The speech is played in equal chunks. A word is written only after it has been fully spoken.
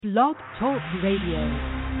Blog Talk Radio.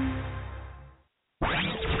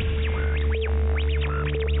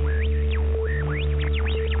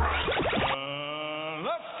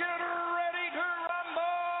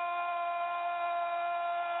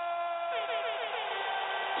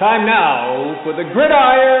 Time now for the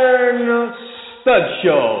Gridiron Studs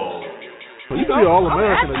Show. Well, you can be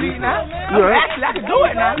All-American. Actually, I can do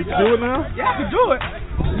it now. You can do it now? Yeah, I can do it.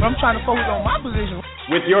 But I'm trying to focus on my position.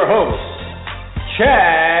 With your host,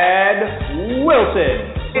 Chad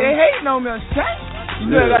Wilson. They hating on me, Chad.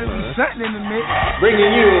 You know, I got to do something in the mix.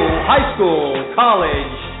 Bringing you high school,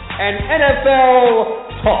 college, and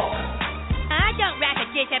NFL talk. I don't lack a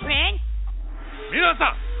discipline. 皆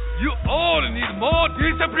さん You all need more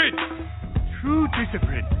discipline. True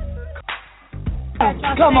discipline.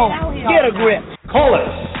 Come on, get a grip. Call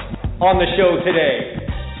us on the show today.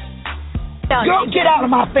 Don't get out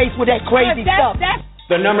of my face with that crazy stuff.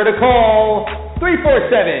 The number to call,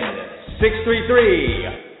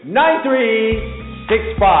 347-633-9365.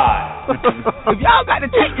 If y'all got to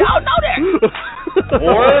take, y'all know that.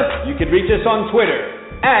 Or you can reach us on Twitter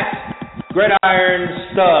at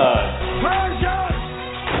GridironStuds.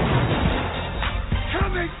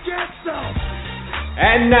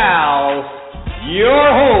 And now,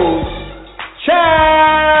 your host, Chad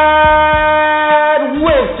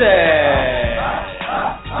Wilson.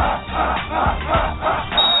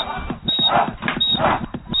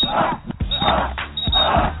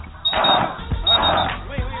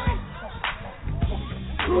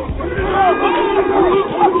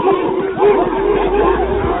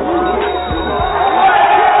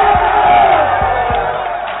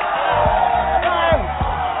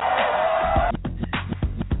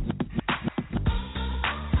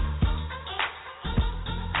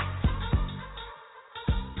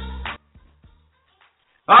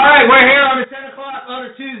 All right, we're here on the 10 o'clock on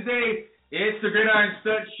a Tuesday. It's the Gridiron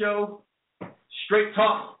Studs Show. Straight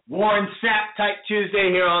talk, Warren Sapp type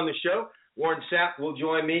Tuesday here on the show. Warren Sapp will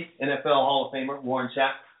join me, NFL Hall of Famer Warren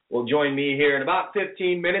Sapp will join me here in about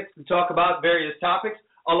 15 minutes to talk about various topics.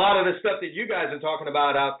 A lot of the stuff that you guys are talking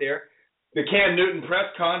about out there. The Cam Newton press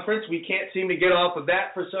conference, we can't seem to get off of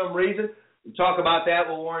that for some reason. We'll talk about that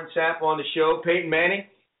with Warren Sapp on the show. Peyton Manning,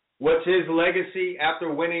 what's his legacy after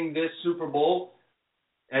winning this Super Bowl?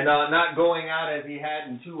 And not going out as he had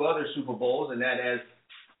in two other Super Bowls, and that as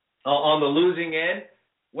on the losing end.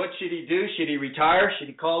 What should he do? Should he retire? Should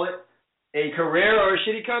he call it a career, or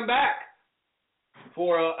should he come back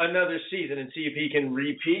for another season and see if he can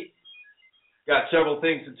repeat? Got several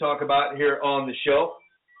things to talk about here on the show.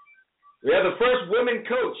 We have the first women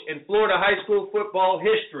coach in Florida high school football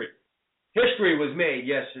history. History was made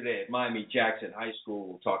yesterday at Miami-Jackson High School.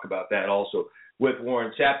 We'll talk about that also with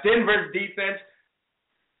Warren Sapp. Denver's defense.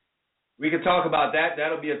 We can talk about that.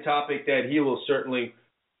 That'll be a topic that he will certainly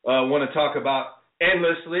want to talk about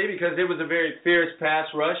endlessly because it was a very fierce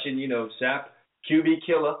pass rush. And, you know, Sapp, QB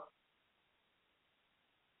killer.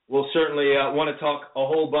 We'll certainly want to talk a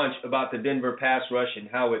whole bunch about the Denver pass rush and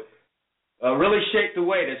how it really shaped the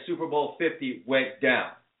way that Super Bowl 50 went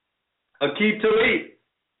down. Aqib Talib,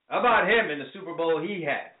 how about him in the Super Bowl he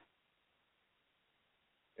had?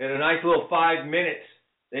 In a nice little 5 minutes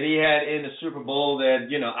that he had in the Super Bowl that,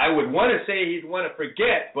 you know, I would want to say he'd want to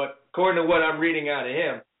forget, but according to what I'm reading out of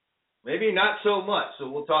him, maybe not so much. So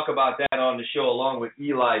we'll talk about that on the show along with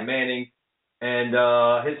Eli Manning and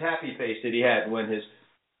his happy face that he had when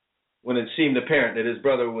it seemed apparent that his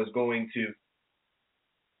brother was going to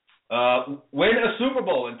win a Super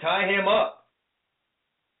Bowl and tie him up.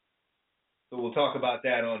 So we'll talk about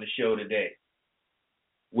that on the show today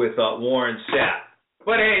with Warren Sapp.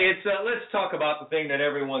 But hey, it's let's talk about the thing that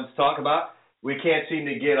everyone's talking about. We can't seem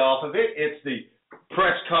to get off of it. It's the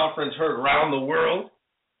press conference heard around the world.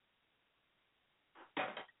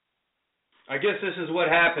 I guess this is what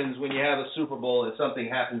happens when you have a Super Bowl and something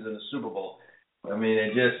happens in a Super Bowl. I mean,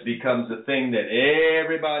 it just becomes a thing that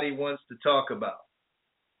everybody wants to talk about.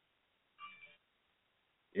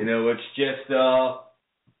 You know, it's just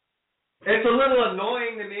it's a little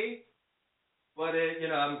annoying to me. But you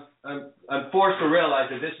know, I'm forced to realize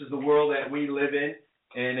that this is the world that we live in,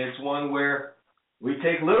 and it's one where we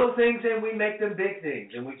take little things and we make them big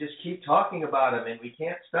things, and we just keep talking about them, and we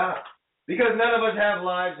can't stop because none of us have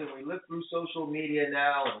lives, and we live through social media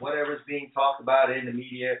now, and whatever's being talked about in the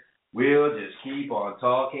media, we'll just keep on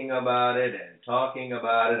talking about it and talking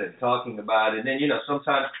about it and talking about it, and then you know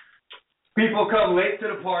sometimes people come late to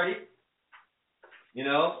the party. You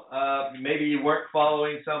know, maybe you weren't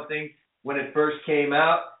following something when it first came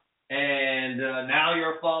out, and now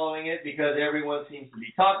you're following it because everyone seems to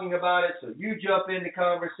be talking about it, so you jump into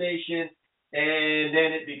conversation, and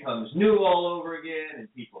then it becomes new all over again,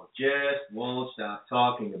 and people just won't stop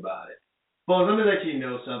talking about it. Well, let me let you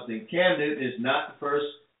know something. Cam Newton is not the first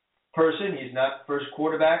person, he's not the first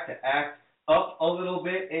quarterback to act up a little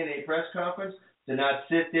bit in a press conference, to not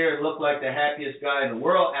sit there and look like the happiest guy in the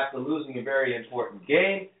world after losing a very important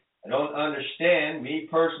game. I don't understand, me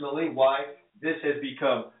personally, why this has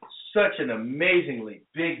become such an amazingly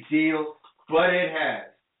big deal, but it has.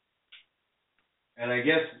 And I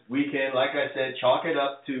guess we can, like I said, chalk it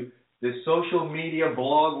up to the social media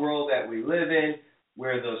blog world that we live in,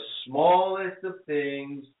 where the smallest of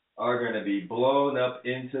things are going to be blown up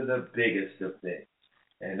into the biggest of things.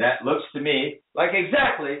 And that looks to me like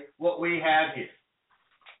exactly what we have here.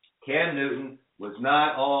 Cam Newton was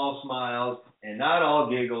not all smiles and not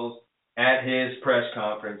all giggles at his press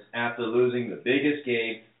conference after losing the biggest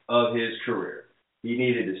game of his career. He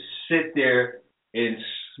needed to sit there and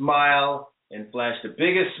smile and flash the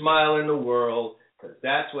biggest smile in the world, because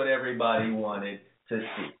that's what everybody wanted to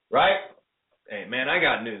see, right? Hey, man, I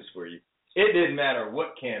got news for you. It didn't matter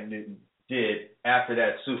what Cam Newton did after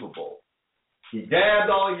that Super Bowl. He dabbed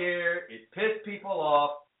all year. It pissed people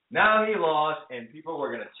off. Now he lost, and people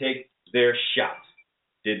were going to take their shots.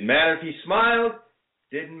 Didn't matter if he smiled.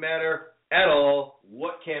 Didn't matter at all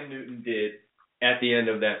what Cam Newton did at the end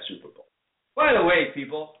of that Super Bowl. By the way,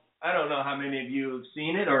 people, I don't know how many of you have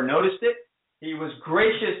seen it or noticed it. He was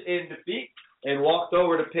gracious in defeat and walked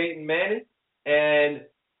over to Peyton Manning and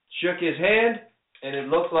shook his hand, and it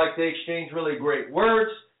looked like they exchanged really great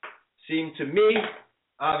words. Seemed to me,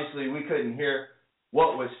 obviously we couldn't hear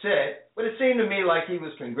what was said, but it seemed to me like he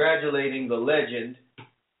was congratulating the legend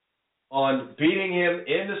on beating him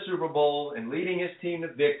in the Super Bowl and leading his team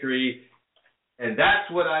to victory, and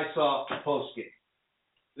that's what I saw post-game.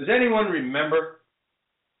 Does anyone remember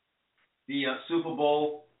the Super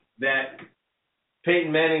Bowl that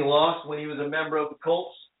Peyton Manning lost when he was a member of the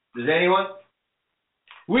Colts? Does anyone?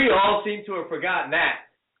 We all seem to have forgotten that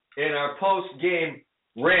in our post-game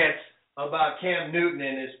rants about Cam Newton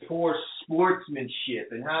and his poor sportsmanship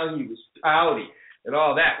and how he was pouty and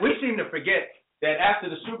all that. We seem to forget that after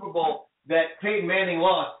the Super Bowl that Peyton Manning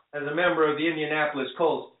lost as a member of the Indianapolis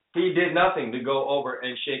Colts, he did nothing to go over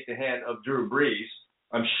and shake the hand of Drew Brees.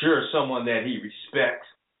 I'm sure someone that he respects.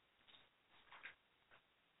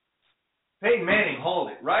 Peyton Manning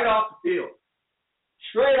hauled it right off the field.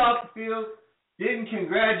 Straight off the field. Didn't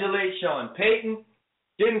congratulate Sean Payton.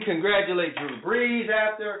 Didn't congratulate Drew Brees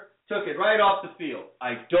after. Took it right off the field.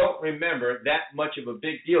 I don't remember that much of a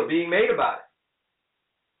big deal being made about it.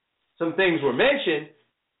 Some things were mentioned,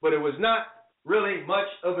 but it was not really much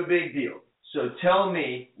of a big deal. So tell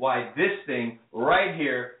me why this thing right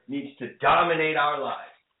here needs to dominate our lives.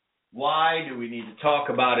 Why do we need to talk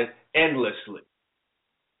about it endlessly?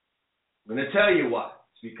 I'm going to tell you why.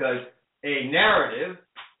 It's because a narrative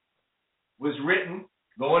was written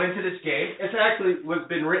going into this game. It's actually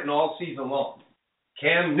been written all season long.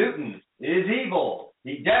 Cam Newton is evil.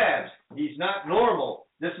 He dabs. He's not normal.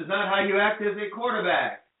 This is not how you act as a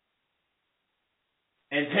quarterback.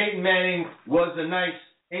 And Peyton Manning was a nice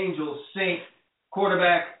angel saint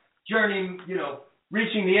quarterback journey,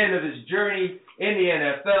 reaching the end of his journey in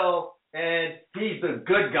the NFL, and he's the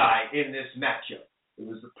good guy in this matchup. It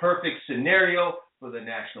was the perfect scenario for the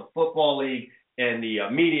National Football League and the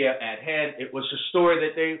media at hand. It was a story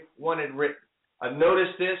that they wanted written. I've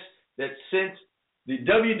noticed this, that since the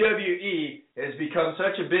WWE has become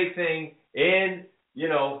such a big thing in,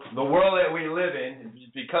 the world that we live in, and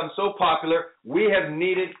it's become so popular, we've had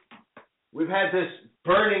this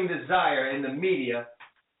burning desire in the media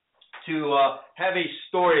to have a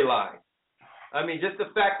storyline. I mean, just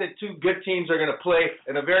the fact that two good teams are going to play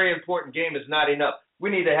in a very important game is not enough. We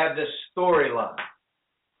need to have this storyline.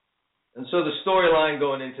 And so the storyline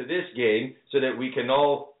going into this game, so that we can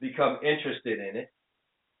all become interested in it,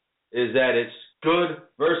 is that it's good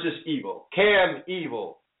versus evil. Cam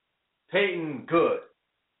evil. Peyton good.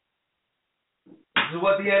 This is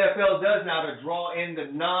what the NFL does now to draw in the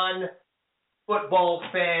non-football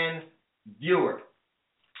fan viewer.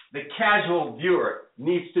 The casual viewer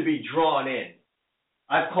needs to be drawn in.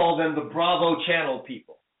 I've called them the Bravo Channel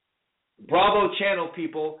people. Bravo Channel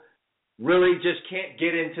people really just can't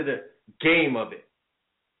get into the game of it.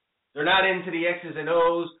 They're not into the X's and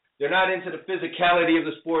O's. They're not into the physicality of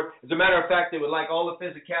the sport. As a matter of fact, they would like all the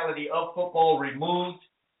physicality of football removed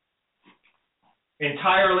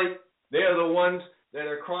entirely. They are the ones that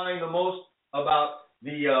are crying the most about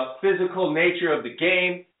the physical nature of the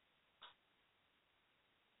game.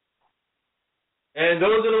 And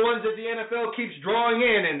those are the ones that the NFL keeps drawing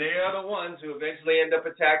in, and they are the ones who eventually end up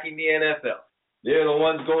attacking the NFL. They're the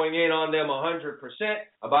ones going in on them 100%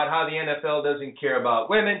 about how the NFL doesn't care about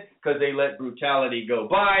women because they let brutality go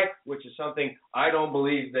by, which is something I don't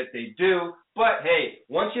believe that they do. But, hey,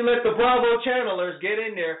 once you let the Bravo channelers get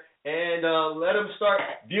in there and let them start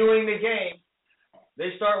viewing the game, they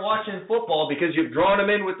start watching football because you've drawn them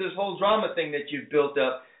in with this whole drama thing that you've built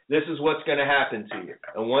up. This is what's going to happen to you.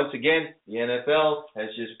 And once again, the NFL has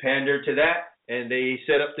just pandered to that, and they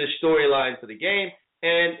set up this storyline for the game.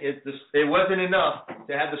 And it wasn't enough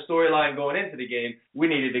to have the storyline going into the game. We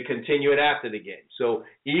needed to continue it after the game. So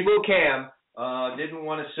Evil Cam didn't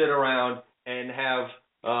want to sit around and have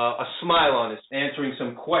a smile on his answering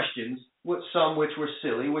some questions, some which were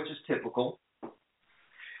silly, which is typical.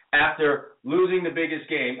 After losing the biggest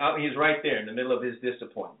game, he's right there in the middle of his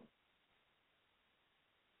disappointment.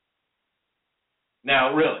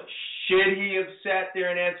 Now, really, should he have sat there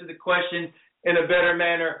and answered the question in a better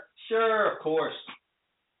manner? Sure, of course.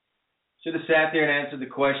 Should have sat there and answered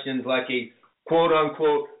the questions like a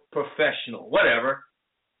quote-unquote professional, whatever.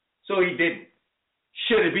 So he didn't.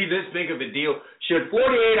 Should it be this big of a deal? Should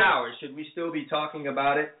 48 hours, should we still be talking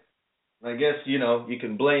about it? I guess, you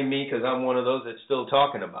can blame me because I'm one of those that's still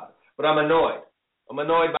talking about it. But I'm annoyed. I'm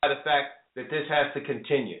annoyed by the fact that this has to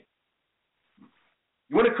continue.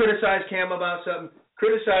 You want to criticize Cam about something?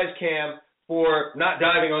 Criticize Cam for not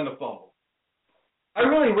diving on the fumble. I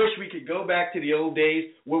really wish we could go back to the old days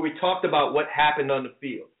where we talked about what happened on the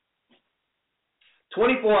field.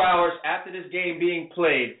 24 hours after this game being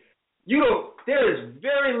played, there is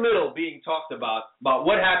very little being talked about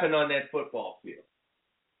what happened on that football field.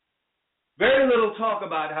 Very little talk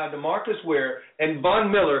about how DeMarcus Ware and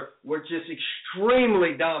Von Miller were just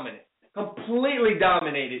extremely dominant, completely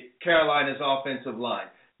dominated Carolina's offensive line,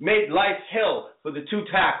 made life hell for the two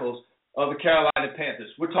tackles of the Carolina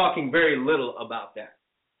Panthers. We're talking very little about that.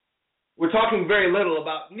 We're talking very little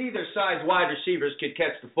about neither side's wide receivers could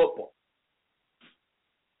catch the football.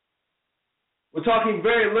 We're talking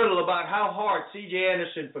very little about how hard C.J.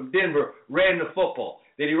 Anderson from Denver ran the football.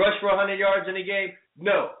 Did he rush for 100 yards in a game?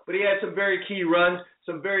 No, but he had some very key runs,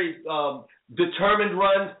 some very determined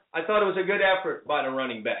runs. I thought it was a good effort by the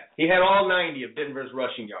running back. He had all 90 of Denver's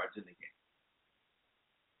rushing yards in the game.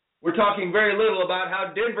 We're talking very little about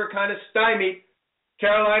how Denver kind of stymied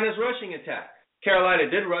Carolina's rushing attack. Carolina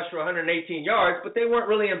did rush for 118 yards, but they weren't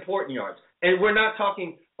really important yards. And we're not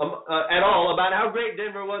talking at all about how great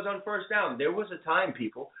Denver was on first down. There was a time,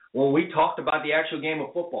 people, when we talked about the actual game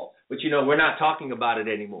of football. But, we're not talking about it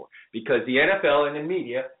anymore because the NFL and the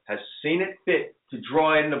media has seen it fit to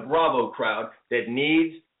draw in the Bravo crowd that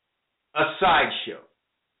needs a sideshow.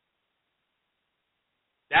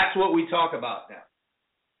 That's what we talk about now.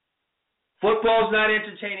 Football's not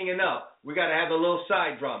entertaining enough. We got to have a little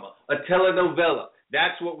side drama, a telenovela.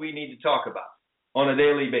 That's what we need to talk about on a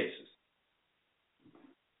daily basis.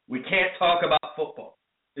 We can't talk about football.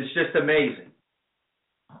 It's just amazing.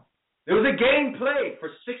 There was a game played for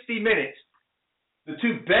 60 minutes. The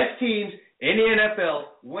two best teams in the NFL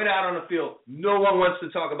went out on the field. No one wants to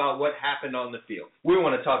talk about what happened on the field. We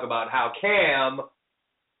want to talk about how Cam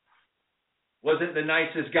wasn't the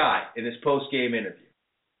nicest guy in his post-game interview.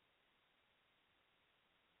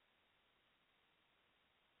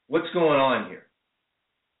 What's going on here?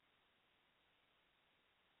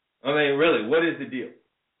 I mean, really, what is the deal?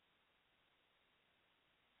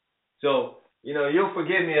 So, you'll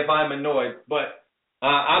forgive me if I'm annoyed, but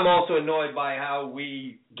I'm also annoyed by how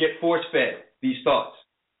we get force-fed these thoughts.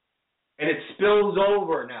 And it spills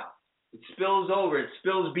over now. It spills over. It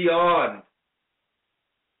spills beyond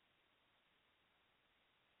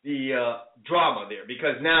the drama there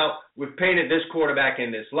because now we've painted this quarterback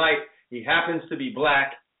in this light. He happens to be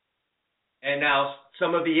black. And now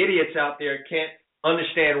some of the idiots out there can't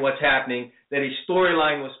understand what's happening, that his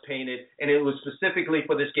storyline was painted, and it was specifically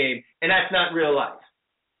for this game, and that's not real life.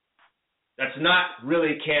 That's not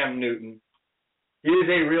really Cam Newton. He is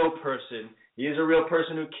a real person. He is a real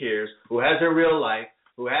person who cares, who has a real life,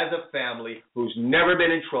 who has a family, who's never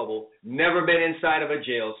been in trouble, never been inside of a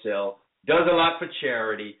jail cell, does a lot for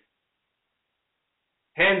charity,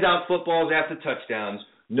 hands out footballs after touchdowns.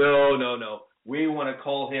 No. We want to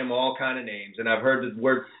call him all kind of names, and I've heard the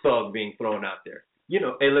word thug being thrown out there.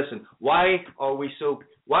 Hey, listen, why are we so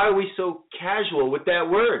casual with that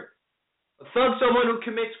word? A thug, someone who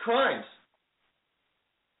commits crimes.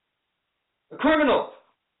 A criminal.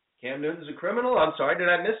 Cam Newton's a criminal? I'm sorry, did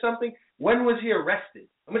I miss something? When was he arrested?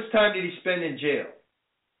 How much time did he spend in jail?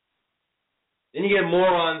 Then you get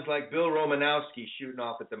morons like Bill Romanowski shooting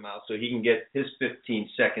off at the mouth so he can get his 15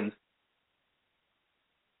 seconds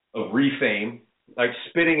of refame. Like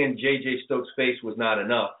spitting in J.J. Stokes' face was not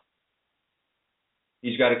enough.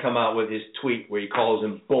 he's got to come out with his tweet where he calls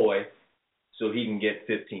him boy so he can get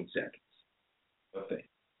 15 seconds of fame.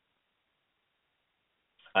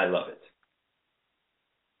 I love it.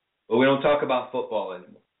 But we don't talk about football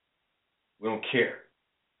anymore. We don't care.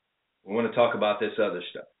 We want to talk about this other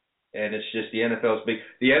stuff. And it's just the NFL's big.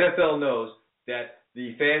 The NFL knows that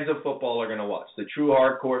the fans of football are going to watch. The true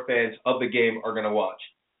hardcore fans of the game are going to watch.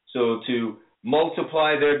 So to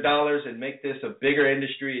multiply their dollars and make this a bigger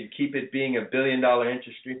industry and keep it being a billion-dollar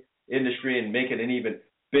industry and make it an even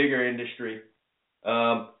bigger industry,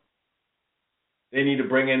 they need to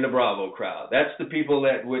bring in the Bravo crowd. That's the people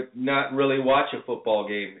that would not really watch a football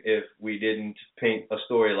game if we didn't paint a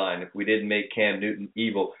storyline, if we didn't make Cam Newton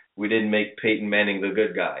evil, we didn't make Peyton Manning the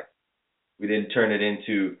good guy. We didn't turn it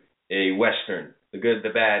into a Western, the good, the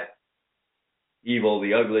bad, evil,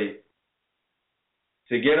 the ugly.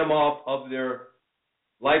 To get them off of their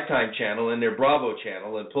Lifetime channel and their Bravo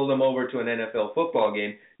channel and pull them over to an NFL football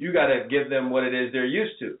game, you got to give them what it is they're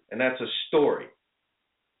used to, and that's a story.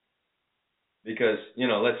 Because,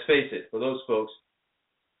 let's face it, for those folks,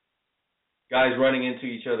 guys running into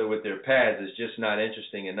each other with their pads is just not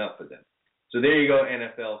interesting enough for them. So there you go,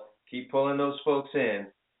 NFL. Keep pulling those folks in,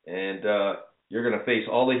 and you're going to face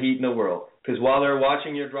all the heat in the world. Because while they're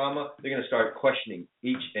watching your drama, they're going to start questioning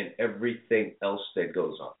each and everything else that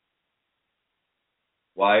goes on.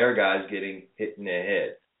 Why are guys getting hit in the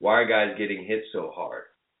head? Why are guys getting hit so hard?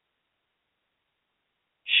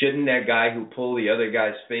 Shouldn't that guy who pulled the other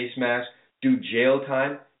guy's face mask do jail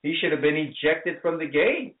time? He should have been ejected from the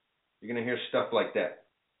game. You're going to hear stuff like that.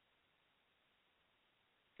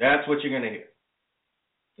 That's what you're going to hear.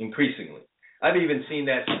 Increasingly. I've even seen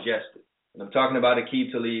that suggested. And I'm talking about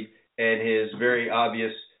Aqib Talib and his very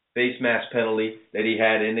obvious face mask penalty that he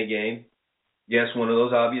had in the game. Yes, one of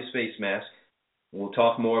those obvious face masks. We'll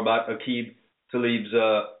talk more about Aqib Talib's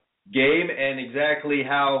game and exactly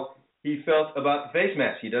how he felt about the face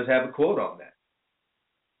mask. He does have a quote on that.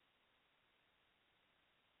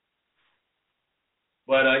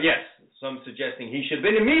 But yes, some suggesting he should have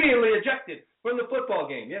been immediately ejected from the football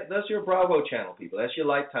game. Yeah, that's your Bravo channel people. That's your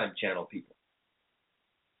Lifetime channel people.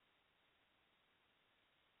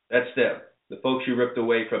 That's them, the folks you ripped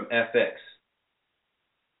away from FX.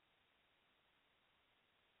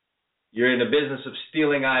 You're in the business of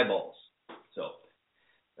stealing eyeballs. So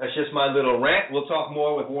that's just my little rant. We'll talk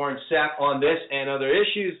more with Warren Sapp on this and other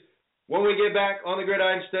issues when we get back on the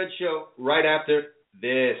Gridiron Studs show right after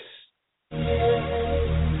this.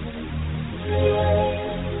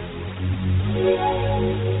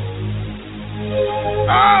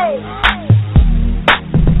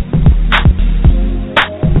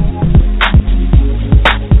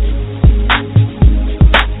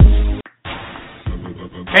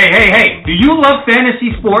 Hey, do you love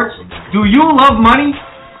fantasy sports? Do you love money?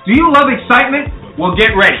 Do you love excitement? Well,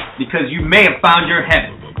 get ready, because you may have found your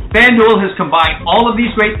heaven. FanDuel has combined all of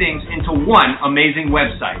these great things into one amazing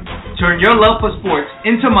website. Turn your love for sports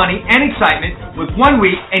into money and excitement with 1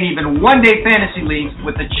 week and even 1 day fantasy leagues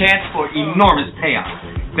with a chance for enormous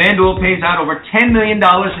payouts. FanDuel pays out over $10 million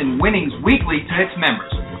in winnings weekly to its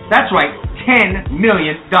members. That's right, $10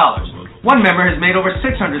 million. One member has made over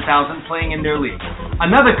 $600,000 playing in their league.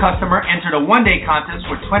 Another customer entered a 1 day contest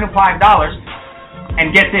for $25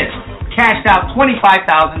 and get this, cashed out $25,000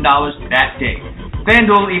 that day.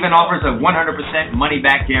 FanDuel even offers a 100%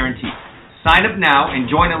 money-back guarantee. Sign up now and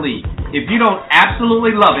join a league. If you don't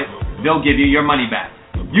absolutely love it, they'll give you your money back.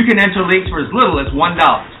 You can enter leagues for as little as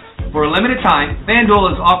 $1. For a limited time,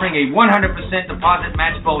 FanDuel is offering a 100% deposit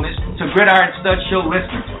match bonus to Gridiron Studs show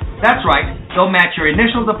listeners. That's right, they'll match your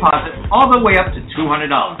initial deposit all the way up to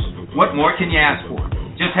 $200. What more can you ask for?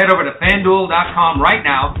 Just head over to FanDuel.com right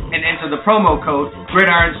now and enter the promo code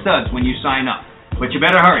GridironStuds when you sign up. But you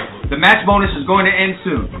better hurry. The match bonus is going to end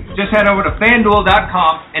soon. Just head over to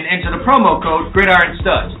FanDuel.com and enter the promo code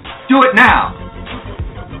GridironStuds. Do it now.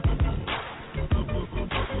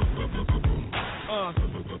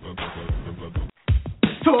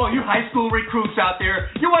 To all you high school recruits out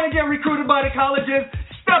there, you want to get recruited by the colleges?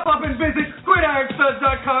 Step up and visit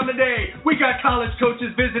GridironStuds.com today. We got college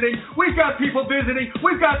coaches visiting. We've got people visiting.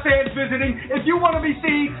 We've got fans visiting. If you want to be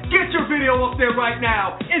seen, get your video up there right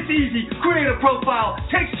now. It's easy. Create a profile.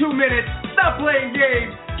 Takes 2 minutes. Stop playing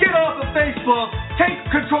games. Get off of Facebook. Take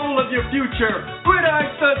control of your future.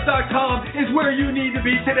 GridironStuds.com is where you need to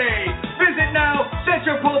be today. Visit now, set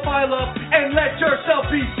your profile up, and let yourself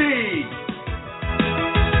be seen.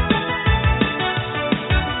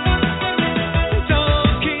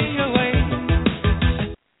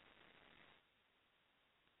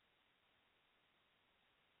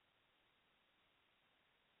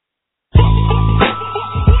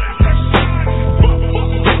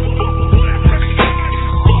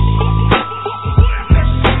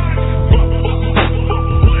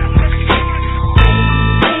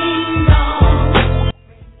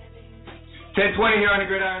 10:20 here on the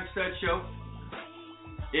Gridiron Studs Show.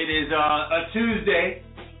 It is a Tuesday,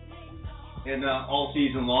 and all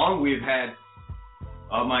season long we've had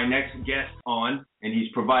my next guest on, and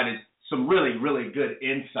he's provided some really, really good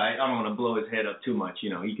insight. I don't want to blow his head up too much.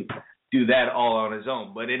 You know, he could do that all on his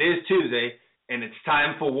own. But it is Tuesday, and it's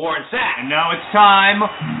time for Warren Sapp. And now it's time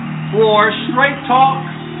for Straight Talk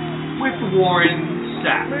with Warren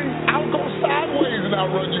Sapp. I'll go sideways and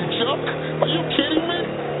I'll run you, Chuck. Are you kidding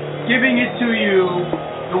me? Giving it to you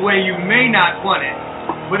the way you may not want it,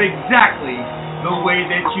 but exactly the way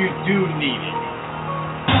that you do need it.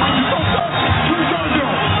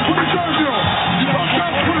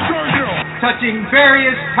 Touching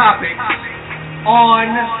various topics on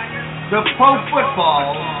the pro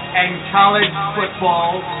football and college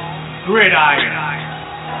football gridiron.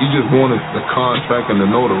 He just wanted the contract and the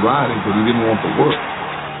notoriety, but he didn't want the work.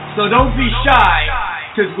 So don't be shy,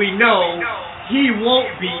 because we know he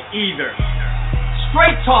won't be either.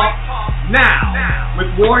 Straight Talk now with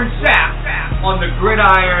Warren Sapp on the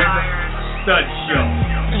Gridiron Studs Show.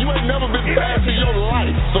 You ain't never been fast in your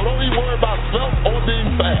life, so don't even worry about self or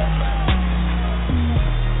being fast.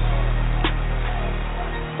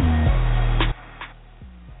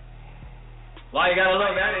 Well, you gotta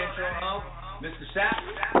love that intro, huh, Mr. Sapp?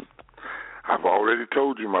 I've already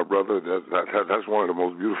told you, my brother, that's one of the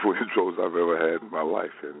most beautiful intros I've ever had in my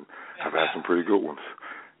life, and I've had some pretty good ones.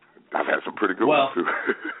 Ones, too.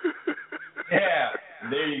 Yeah,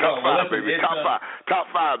 there you Top go. Five, baby.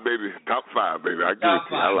 Top five, baby. I give it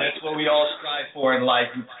to you. I like That's what we all strive for in life,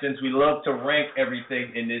 since we love to rank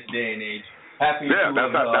everything in this day and age. That's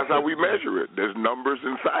how we measure it. There's numbers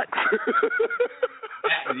and facts.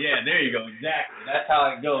 Yeah, there you go. Exactly. That's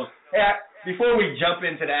how it goes. Hey, before we jump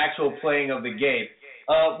into the actual playing of the game,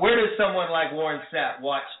 where does someone like Warren Sapp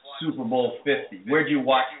watch Super Bowl 50? Where'd you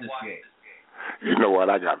watch this game? You know what?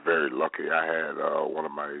 I got very lucky. I had one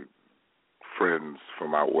of my friends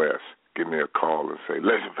from out west give me a call and say,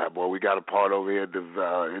 "Listen, fat boy, we got a part over here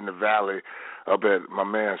in the valley up at my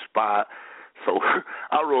man's spot." So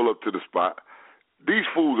I roll up to the spot. These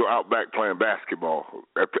fools are out back playing basketball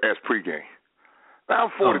as pregame. Now,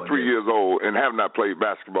 I'm 43 years old and have not played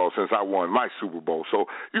basketball since I won my Super Bowl. So,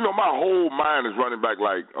 you know, my whole mind is running back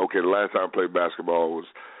like, okay, the last time I played basketball was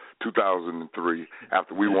 2003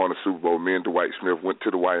 after we won the Super Bowl. Me and Dwight Smith went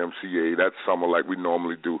to the YMCA that summer like we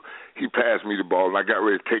normally do. He passed me the ball, and I got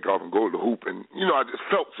ready to take off and go to the hoop. And, you know, I just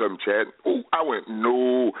felt something, Chad. Ooh, I went,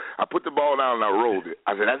 no. I put the ball down and I rolled it.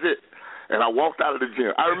 I said, that's it. And I walked out of the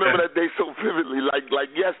gym. I remember that day so vividly,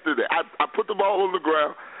 like yesterday. I put the ball on the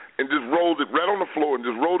ground and just rolled it right on the floor and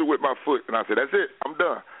just rolled it with my foot. And I said, that's it. I'm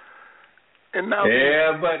done. And now,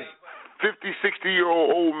 yeah, buddy. 50,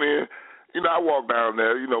 60-year-old old man, you know, I walked down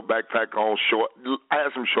there, you know, backpack on, short. I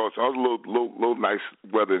had some shorts on. It was a little nice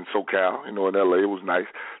weather in SoCal. You know, in L.A. it was nice.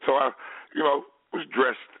 So I, you know, was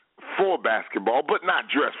dressed for basketball, but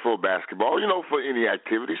not dressed for basketball, you know, for any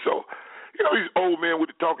activity. So, you know, these old men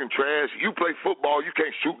with the talking trash. You play football, you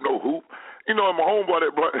can't shoot no hoop. You know, and my homeboy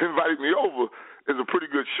that invited me over is a pretty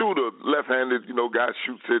good shooter, left-handed, you know, guy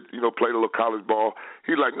shoots it, you know, played a little college ball.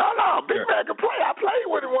 He's like, no, big man can play. I played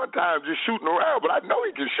with him one time just shooting around, but I know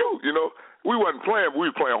he can shoot, you know. We wasn't playing, but we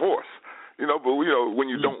were playing horse, you know, but, you know, when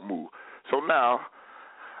you don't move. So now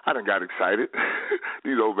I done got excited.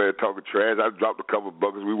 These old men talking trash. I dropped a couple of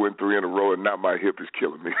buckets. We went 3 in a row, and now my hip is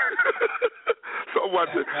killing me. So I'm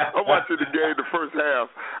watching the game the first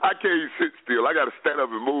half. I can't even sit still. I got to stand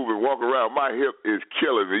up and move and walk around. My hip is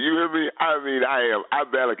killing me. You hear me? I mean, I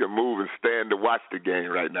barely can move and stand to watch the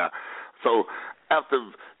game right now. So after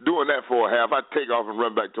doing that for a half, I take off and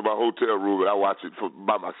run back to my hotel room, and I watch it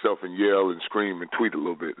by myself and yell and scream and tweet a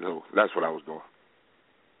little bit. So that's what I was doing.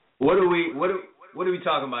 What are we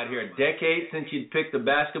talking about here? A decade since you picked the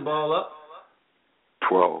basketball up?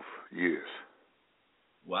 12 years.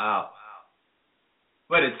 Wow.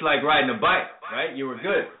 But it's like riding a bike, right? You were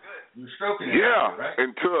good. You were stroking it. Yeah, right?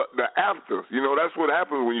 Until the after. You know, that's what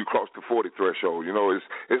happens when you cross the 40 threshold. You know,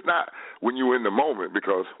 it's not when you're in the moment,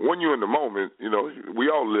 because when you're in the moment, you know,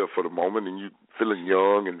 we all live for the moment, and you feeling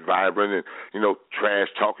young and vibrant, and, you know,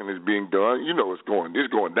 trash talking is being done. You know it's going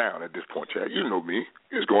down at this point, Chad. You know me.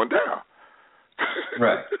 It's going down.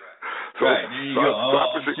 Right. So, right.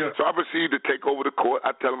 So I proceed to take over the court.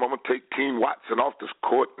 I tell him I'm going to take Team Watson off this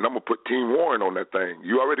court, and I'm going to put Team Warren on that thing.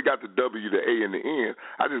 You already got the W, the A, and the N.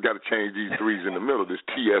 I just got to change these threes in the middle, this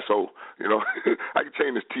TSO. You know, I can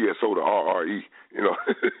change this TSO to RRE, you know.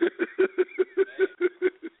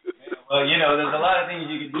 Well, you know, there's a lot of things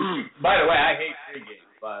you can do. By the way, I hate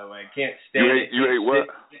pregames, by the way. I can't stand it. You hate what?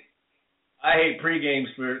 I hate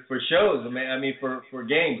pregames for shows. I mean, for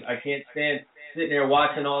games. I can't stand sitting there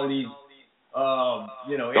watching all of these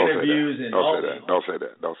interviews and all that. Don't say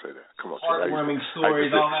that. Come on, heartwarming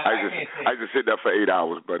stories. I just sit there for 8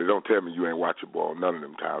 hours, buddy. Don't tell me you ain't watching ball. None of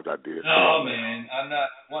them times I did. No, man, I'm not.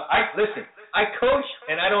 Well, listen. I coach,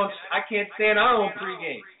 and I can't stand our own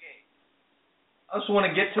pregame. I just want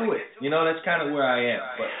to get to it. That's kind of where I am.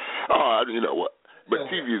 But you know what?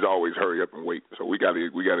 But TV's always hurry up and wait. So we got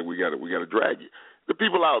to drag you. The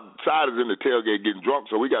people outside is in the tailgate getting drunk,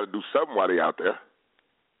 so we got to do something while they out there.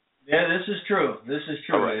 Yeah, this is true.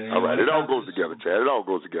 All right. It all goes together, Chad. It all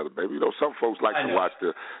goes together, baby. Some folks like to watch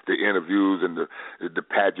the interviews and the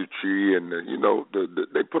pageantry and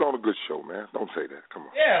they put on a good show, man. Don't say that. Come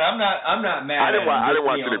on. Yeah, I'm not mad. I didn't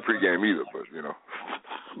watch any pregame either, but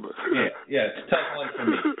Yeah, it's a tough one for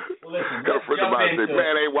me. Well, listen, got a friend of mine said,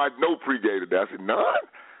 "Man, I ain't watched no pregame today." I said, "None."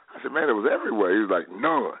 I said, "Man, it was everywhere." He was like,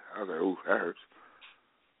 "None." I was like, "Ooh, that hurts."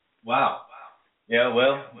 Wow. Yeah,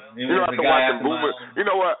 well, after watching Boomer, you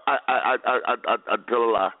know what? I tell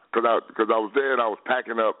a lie because I was there and I was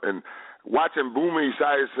packing up and watching Boomer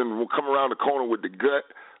Esiason come around the corner with the gut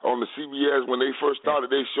on the CBS when they first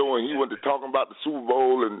started their show and he went to talking about the Super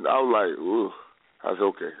Bowl and I was like, ooh. I said,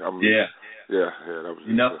 okay, Yeah, that was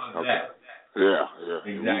enough of that. Yeah.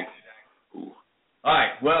 Exactly. Ooh. All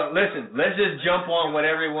right. Well, listen. Let's just jump on what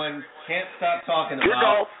everyone can't stop talking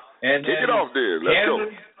about. Kick it off, there. Let's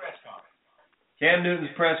go. Cam Newton's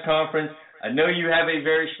press conference. I know you have a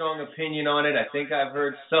very strong opinion on it. I think I've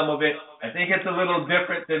heard some of it. I think it's a little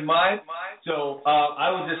different than mine. So I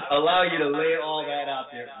will just allow you to lay all that out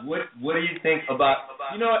there. What do you think about?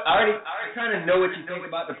 You know what? I kind of know what you think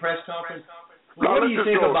about the press conference. What do you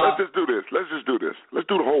think about? Let's just do this. Let's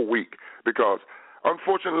do the whole week because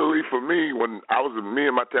unfortunately for me, when me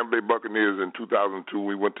and my Tampa Bay Buccaneers in 2002,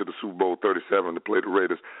 we went to the Super Bowl 37 to play the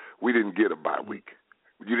Raiders. We didn't get a bye week.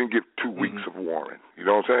 You didn't get 2 weeks of warning. You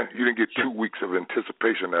know what I'm saying? You didn't get 2 weeks of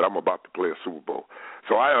anticipation that I'm about to play a Super Bowl.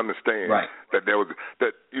 So I understand that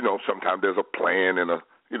sometimes there's a plan and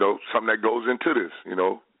something that goes into this,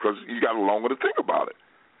 because you got longer to think about it.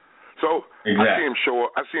 So I see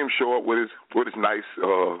him show up with his nice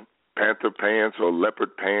panther pants or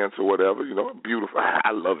leopard pants or whatever, beautiful.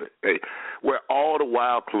 I love it. Hey, wear all the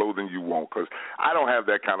wild clothing you want because I don't have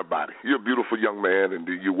that kind of body. You're a beautiful young man and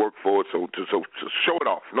you work for it, so show it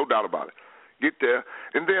off, no doubt about it. Get there.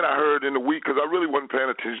 And then I heard in the week, because I really wasn't paying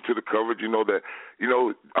attention to the coverage, that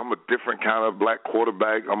I'm a different kind of black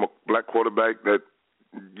quarterback. I'm a black quarterback that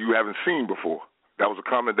you haven't seen before. That was a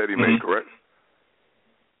comment that he made, correct?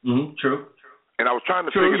 True. And I was trying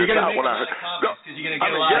to figure this out when I heard. Because you're going to get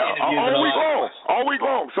a lot of interviews all week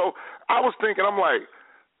long. So I was thinking, I'm like,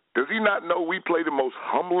 does he not know we play the most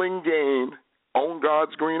humbling game on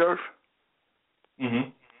God's green earth? Mm-hmm.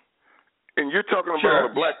 And you're talking about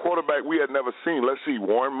a black quarterback we had never seen. Let's see,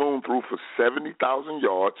 Warren Moon threw for 70,000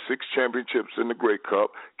 yards, 6 championships in the Grey Cup,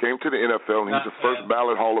 came to the NFL, and he's the first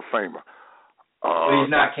ballot Hall of Famer. He's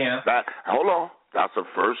not Cam. Hold on. That's the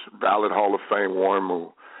first ballot Hall of Fame, Warren Moon.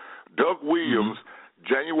 Doug Williams,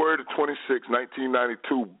 January the 26th,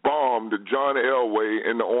 1992, bombed the John Elway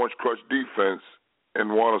in the Orange Crush defense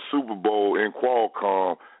and won a Super Bowl in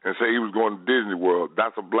Qualcomm and say he was going to Disney World.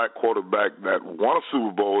 That's a black quarterback that won a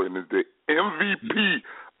Super Bowl and is the MVP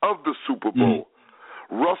of the Super Bowl.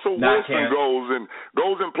 Russell Wilson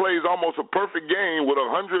goes and plays almost a perfect game with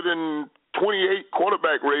 128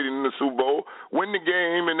 quarterback rating in the Super Bowl, win the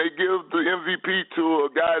game, and they give the MVP to a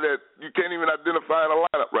guy that you can't even identify in a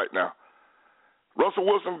lineup right now. Russell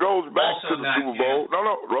Wilson goes back to the Super Bowl.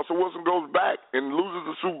 No. Russell Wilson goes back and loses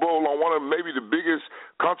the Super Bowl on one of maybe the biggest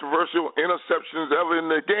controversial interceptions ever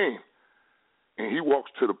in the game. And he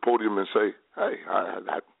walks to the podium and say, hey,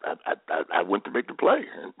 I went to make the play,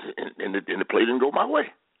 and the play didn't go my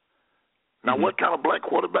way. Now, what kind of black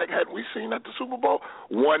quarterback had we seen at the Super Bowl?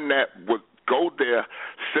 One that would go there,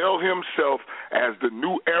 sell himself as the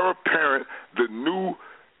new heir apparent, the new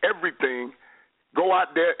everything, go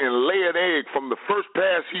out there and lay an egg from the first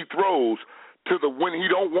pass he throws to the when he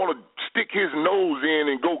don't want to stick his nose in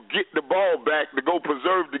and go get the ball back to go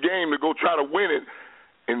preserve the game, to go try to win it,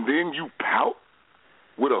 and then you pout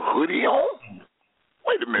with a hoodie on?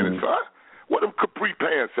 Wait a minute, son. What them capri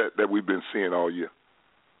pants that we've been seeing all year?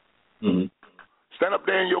 Stand up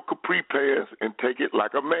there in your capri pants and take it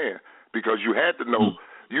like a man, because you had to know.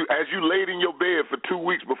 As you laid in your bed for 2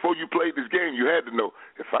 weeks before you played this game, you had to know,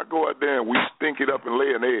 if I go out there and we stink it up and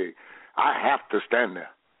lay an egg, I have to stand there.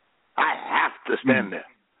 I have to stand there.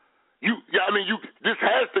 This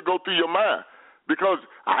has to go through your mind, because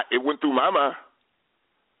it went through my mind.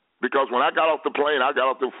 Because when I got off the plane,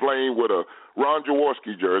 with a Ron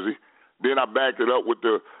Jaworski jersey, Then I backed it up with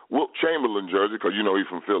the Wilt Chamberlain jersey because, you know, he's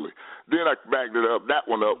from Philly. Then I backed that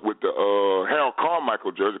one up with the Harold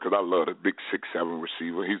Carmichael jersey because I love the big 6'7"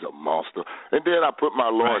 receiver. He's a monster. And then I put my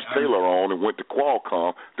Lawrence Taylor on and went to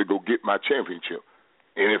Qualcomm to go get my championship.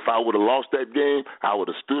 And if I would have lost that game, I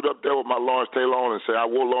would have stood up there with my Lawrence Taylor on and said I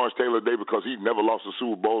wore Lawrence Taylor today because he never lost a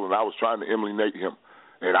Super Bowl and I was trying to emulate him.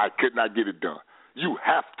 And I could not get it done. You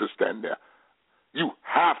have to stand there. You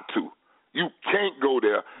have to. You can't go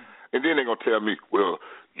there. And then they're going to tell me, well,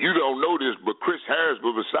 you don't know this, but Chris Harris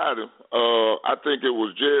was beside him. I think it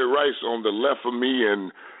was Jerry Rice on the left of me and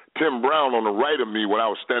Tim Brown on the right of me when I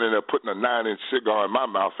was standing there putting a 9-inch cigar in my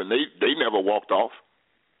mouth, and they never walked off.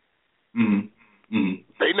 Mm-hmm. Mm-hmm.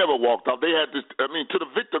 They never walked off. They had this, to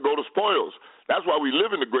the victor go the spoils. That's why we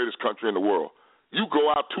live in the greatest country in the world. You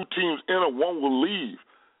go out, 2 teams enter, 1 will leave.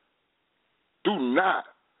 Do not.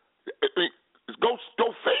 Go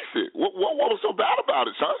face it. What was so bad about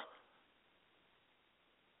it, son?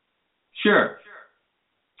 Sure.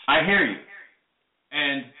 I hear you.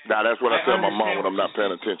 And now that's what I tell my mom when I'm not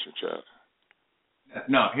paying attention, Chad.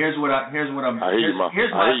 No, here's what I'm. I hear you, Ma. I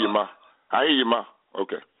hear you, Ma.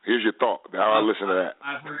 Okay. Here's your thought. Now I listen to that.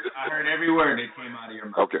 I heard every word that came out of your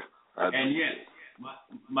mouth. Okay. And yes,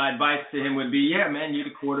 my advice to him would be, yeah, man, you're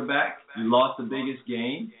the quarterback. You lost the biggest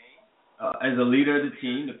game. As a leader of the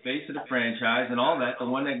team, the face of the franchise, and all that, the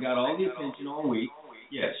one that got all the attention all week.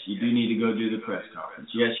 Yes, you do need to go do the press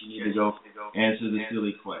conference. Yes, you need to go answer the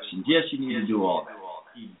silly questions. Yes, you need to do all that.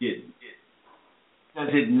 He didn't. Does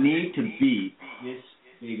it need to be this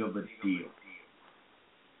big of a deal?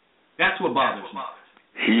 That's what bothers me.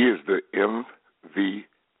 He is the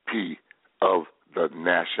MVP of the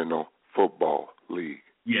National Football League.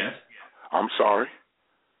 Yes. I'm sorry.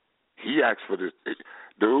 He asked for this.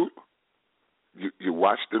 Dude, you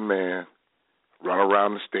watch the man run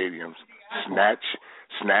around the stadiums,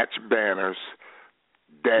 snatch banners,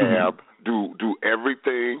 dab, do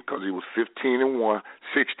everything because he was 15-1,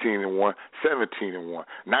 16-1, 17-1.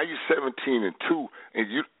 Now you're 17-2,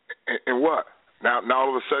 and what? Now all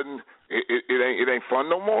of a sudden it ain't fun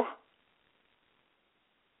no more.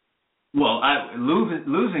 Well,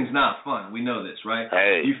 losing's not fun. We know this, right?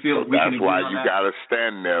 Hey, you feel we that's can why you got to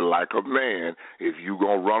stand there like a man if you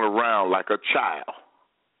gonna run around like a child.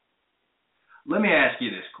 Let me ask you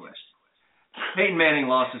this question. Peyton Manning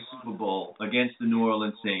lost the Super Bowl against the New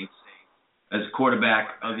Orleans Saints as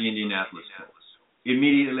quarterback of the Indianapolis Colts.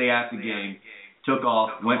 Immediately after the game, took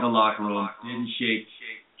off, went in the locker room, didn't shake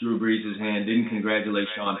Drew Brees' hand, didn't congratulate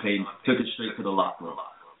Sean Payton, took it straight to the locker room.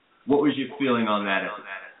 What was your feeling on that?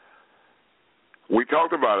 We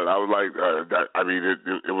talked about it. I was like,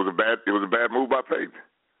 it was a bad move by Peyton.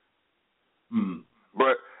 Hmm.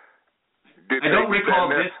 But did I don't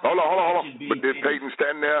recall this. Hold on. But did Peyton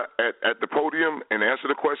stand there at the podium and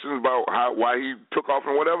answer the questions about why he took off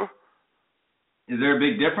and whatever? Is there a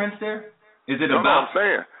big difference there? Is it about? No, I'm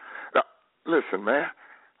saying. Now, listen, man.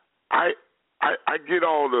 I get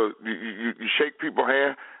all the you shake people's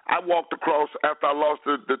hand. I walked across after I lost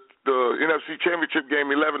the NFC Championship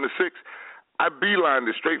game 11-6. I beelined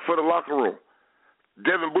it straight for the locker room.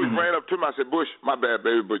 Devin Bush ran up to me. I said, Bush, my bad,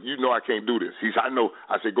 baby, but you know I can't do this. He said, I know.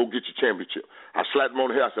 I said, go get your championship. I slapped him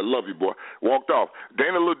on the head. I said, love you, boy. Walked off.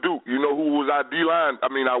 Dana LeDuc, you know who was our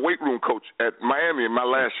our weight room coach at Miami in my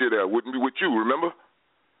last year there. Wouldn't be with you, remember?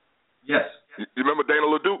 Yes. You remember Dana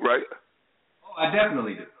LeDuc, right? Oh, I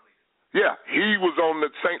definitely do. Yeah, he was on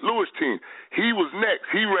the St. Louis team. He was next.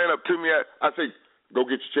 He ran up to me. I said, go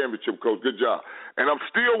get your championship, coach. Good job. And I'm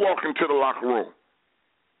still walking to the locker room.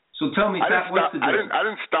 So tell me, Sapp, what's the difference? I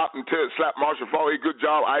didn't stop and slap Marshall Faulk. Hey, good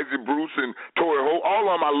job, Isaac Bruce and Torrey Holt. All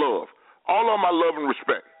of them I love. All of them I love and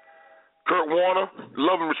respect. Kurt Warner,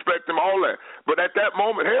 love and respect him, all that. But at that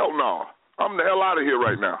moment, hell no. I'm the hell out of here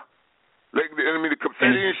right now. The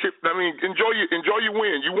confetti and shit, enjoy your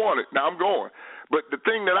win. You won it. Now I'm going. But the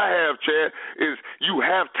thing that I have, Chad, is you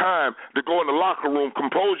have time to go in the locker room,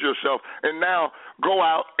 compose yourself, and now go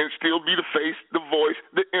out and still be the face, the voice,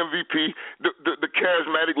 the MVP, the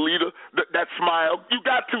charismatic leader, that smile. You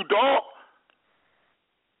got to, dog.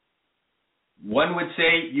 One would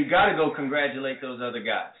say you got to go congratulate those other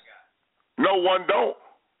guys. No one don't.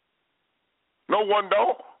 No one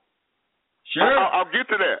don't. Sure. I'll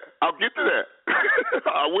get to that.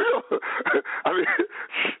 I will.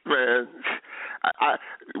 Man,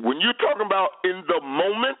 when you're talking about in the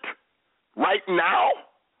moment, right now,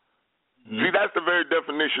 see, that's the very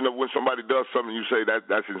definition of when somebody does something you say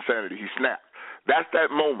that's insanity. He snapped. That's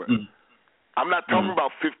that moment. I'm not talking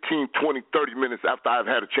about 15, 20, 30 minutes after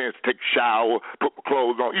I've had a chance to take a shower, put my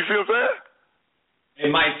clothes on. You see what I'm saying?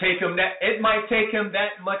 It might take him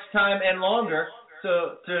that much time and longer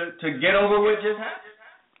to get over what just happened?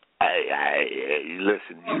 Hey,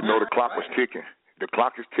 listen, you know the clock was ticking. The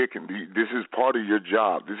clock is ticking. This is part of your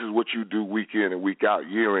job. This is what you do week in and week out,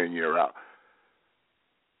 year in, year out.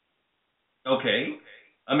 Okay.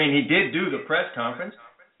 I mean, he did do the press conference.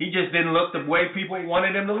 He just didn't look the way people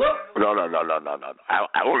wanted him to look. No.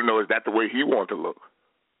 I want to know, is that the way he wanted to look?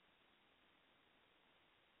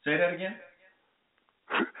 Say that again?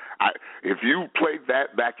 If you played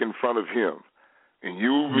that back in front of him, and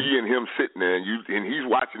me and him sitting there, and he's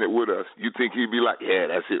watching it with us, you think he'd be like, yeah,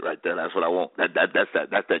 that's it right there. That's what I want. That's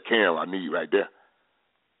that Cam I need right there.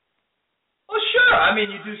 Well, sure. I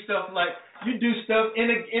mean, you do stuff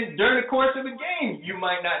during the course of a game. You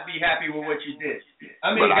might not be happy with what you did.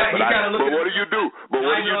 I mean, you got to look. But what do you do? But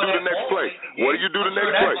what do you do the next play? What do you do the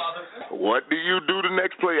next play? What do you do the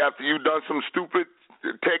next play after you've done some stupid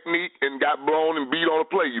technique and got blown and beat on a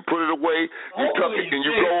play? You put it away, you tuck it, and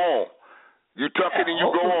you go on. You tuck it and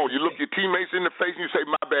you go on. You look your teammates in the face and you say,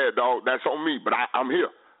 my bad, dog. That's on me, but I'm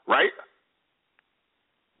here, right?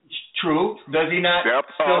 True. Does he not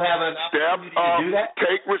still have an opportunity to do that?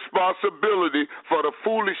 Take responsibility for the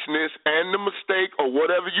foolishness and the mistake or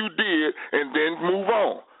whatever you did and then move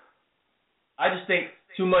on. I just think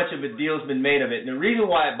too much of a deal's been made of it. And the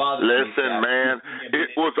reason why it bothers me. Listen, man,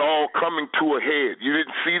 it was all coming to a head. You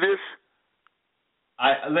didn't see this?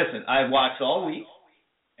 Listen, I watched all week.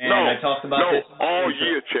 And I talked about this all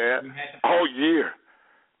year, Chad. All year.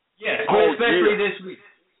 Yeah, especially this week.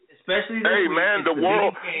 Hey, man, the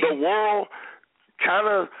world kind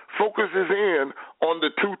of focuses in on the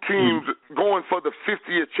two teams going for the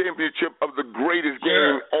 50th championship of the greatest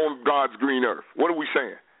game on God's green earth. What are we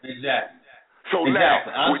saying? Exactly. So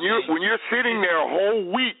now, when you're sitting there a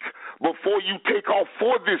whole week before you take off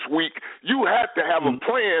for this week, you have to have a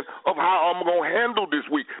plan of how I'm going to handle this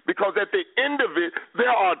week. Because at the end of it,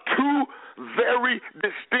 there are two very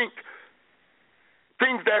distinct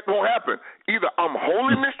things that will happen. Either I'm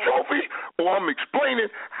holding this trophy or I'm explaining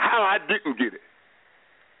how I didn't get it.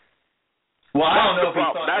 Well, I don't know if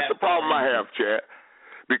that's the problem I have, Chad.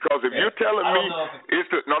 Because if you're telling me it's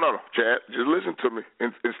the no, Chad, just listen to me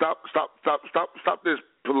and stop this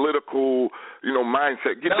political,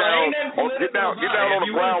 mindset. Get down on the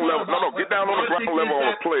ground level. Get down on the ground level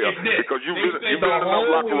on a player because you've been in enough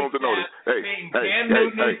locker rooms to know this. Cam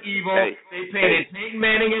Newton is evil. They painted Peyton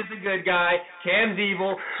Manning as the good guy. Cam's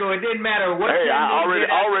evil, so it didn't matter what. Hey, I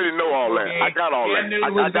already know all that. I got all that.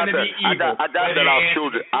 I got that our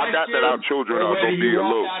children. I got that our children are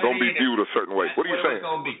gonna be viewed a certain way. What are you saying?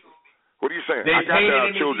 What are you saying? I got that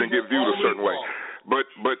our children get viewed a certain way. But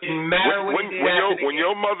when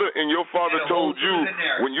your mother and your father told you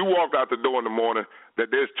when you walked out the door in the morning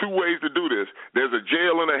that there's two ways to do this, there's a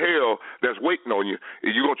jail and a hell that's waiting on you,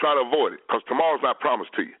 and you're going to try to avoid it because tomorrow's not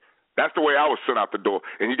promised to you. That's the way I was sent out the door,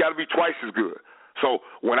 and you got to be twice as good. So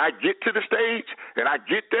when I get to the stage and I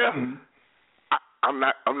get there, I'm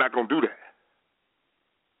not going to do that.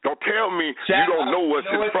 Don't tell me you don't know what's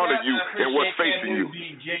in front of you and what's facing you.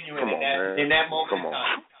 Be genuine in that moment in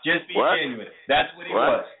time. Just be genuine. That's what he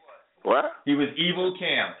was. What? He was evil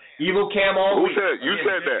Cam. Evil Cam all week. You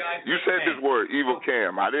said that. You said this word, evil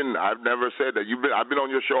Cam. I've never said that. I've been on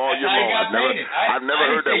your show all year long. I've never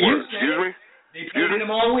heard that word. Excuse me? They painted him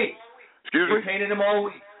all week. Excuse me? They painted him all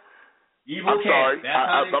week. Evil I'm Cam. sorry.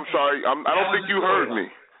 I'm sorry. I don't think you heard me.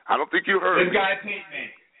 I don't think you heard me. This guy paint man.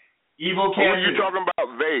 Evil Cam. Who are you talking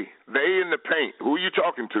about? They in the paint. Who are you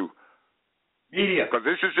talking to? Media. Because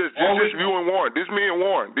this is just you and Warren. This me and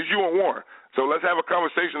Warren. This you and Warren. So let's have a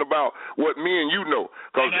conversation about what me and you know.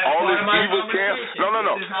 Because all this evil Cam.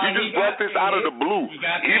 No. You just brought this out of the blue.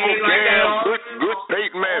 Evil Cam, good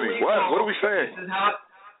Peyton Manning. What are we saying?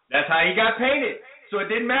 That's how he got painted. So it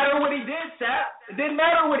didn't matter what he did, Sapp. It didn't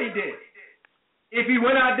matter what he did. If he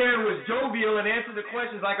went out there and was jovial and answered the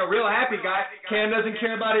questions like a real happy guy, Cam doesn't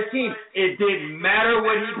care about his team. It didn't matter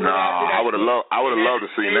what he did. No, I would have loved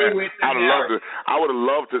to see that. I would have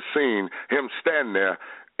loved to seen him stand there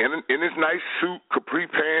in his nice suit,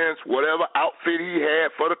 capri pants, whatever outfit he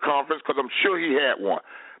had for the conference, because I'm sure he had one.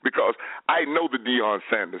 Because I know the Deion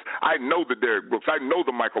Sanders, I know the Derrick Brooks, I know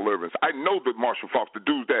the Michael Irvins, I know the Marshall Falks, the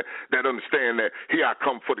dudes that understand that here I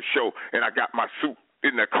come for the show and I got my suit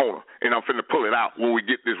in that corner, and I'm finna pull it out when we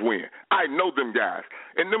get this win. I know them guys,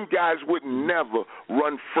 and them guys would never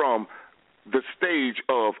run from the stage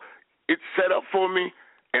of it's set up for me,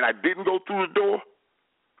 and I didn't go through the door.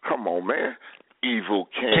 Come on, man. Evil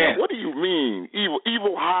Cam. What do you mean?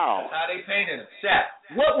 Evil how? That's how they painted him.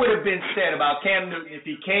 Sapp, what would have been said about Cam Newton if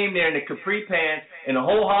he came there in the capri pants and the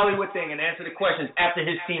whole Hollywood thing and answered the questions after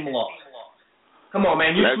his team lost? Come on,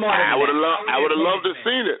 man, you're smarter than that. I would have loved to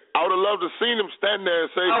seen it. I would have loved to seen him stand there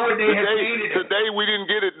and say, today we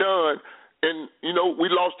didn't get it done. And we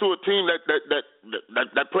lost to a team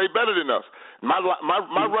that played better than us. My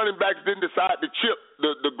running backs didn't decide to chip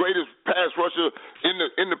the greatest pass rusher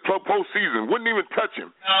in the postseason. Wouldn't even touch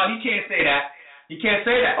him. No, he can't say that. He can't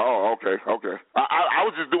say that. Oh, okay. I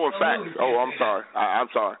was just doing facts. Oh, I'm sorry. I'm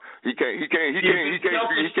sorry. He can't get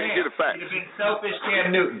a fact. He'd have been selfish,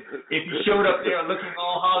 Cam Newton, if he showed up there looking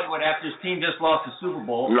all Hollywood after his team just lost the Super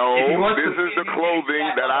Bowl. No, this is the clothing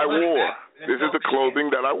that I wore. This is the clothing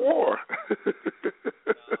that I wore.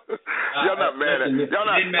 Y'all not mad at me. Y'all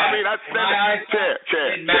not. I mean,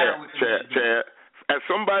 Chad. As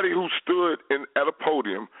somebody who stood at a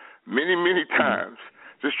podium many times,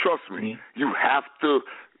 just trust me. You have to,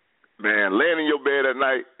 man, laying in your bed at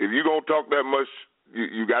night. If you're gonna talk that much,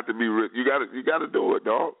 you got to be. You got to do it,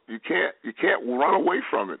 dog. You can't run away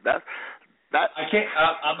from it. I can't.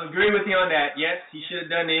 I'm agree with you on that. Yes, he should have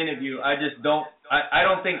done the interview. I just don't. I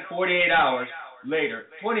don't think 48 hours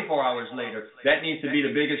later, 24 hours later, that needs to be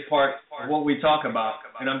the biggest part of what we talk about.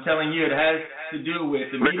 And I'm telling you, it has to do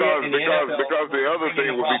with the media and the NFL. Because the other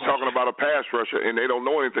thing would be talking about a pass rusher, and they don't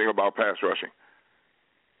know anything about pass rushing.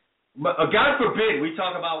 But God forbid we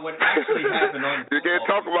talk about what actually happened on the You can't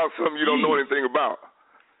talk about something you don't know anything about.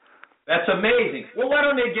 That's amazing. Well, why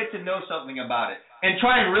don't they get to know something about it and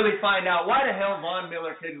try and really find out why the hell Von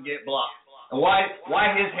Miller couldn't get blocked and why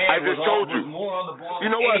his hand was more on the ball. You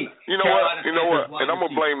know what? And I'm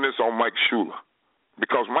gonna blame this on Mike Shula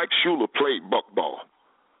because Mike Shula played buck ball.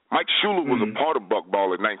 Mike Shula was a part of buck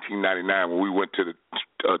ball in 1999 when we went to the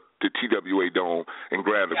TWA Dome and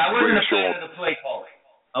grabbed the greatest show. I wasn't a fan of the play calling.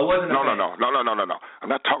 I wasn't. No. I'm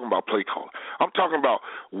not talking about play calling. I'm talking about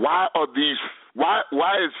why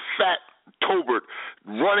is Fat Tolbert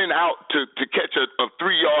running out to catch a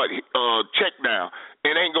 3-yard check down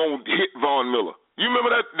and ain't gonna hit Von Miller? You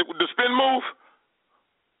remember that the spin move?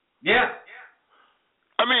 Yeah.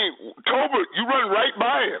 I mean, Tolbert, you run right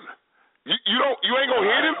by him. You ain't gonna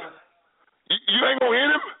hit him. You ain't gonna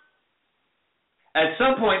hit him. At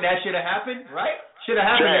some point, that should have happened, right? Should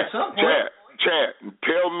have happened at some point. Chad,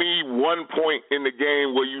 tell me one point in the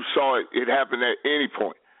game where you saw it happen at any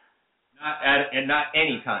point. Not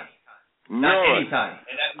any time. None. Not any time.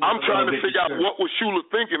 I'm trying to figure out what was Shula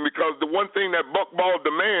thinking because the one thing that buck ball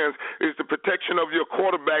demands is the protection of your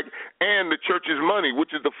quarterback and the church's money,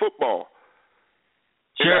 which is the football.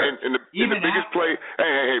 Sure. And the biggest play,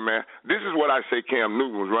 hey, man, this is what I say Cam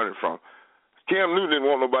Newton was running from. Cam Newton didn't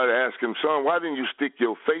want nobody to ask him, son, why didn't you stick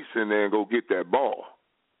your face in there and go get that ball?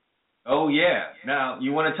 Oh, yeah. Now, you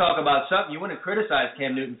want to talk about something, you want to criticize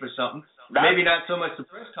Cam Newton for something. Maybe not so much the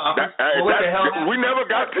press conference. What the hell happened? We never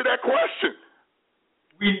got to that question.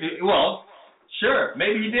 Well, sure.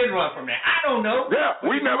 Maybe he did run from that. I don't know. Yeah,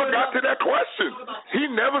 we never got to that question. He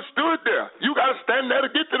never stood there. You got to stand there to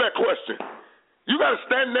get to that question. You got to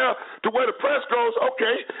stand there to where the press goes,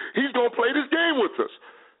 okay, he's going to play this game with us.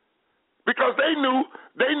 Because they knew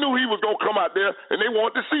he was going to come out there, and they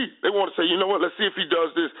wanted to see. They wanted to say, you know what, let's see if he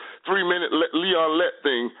does this 3-minute Leon Lett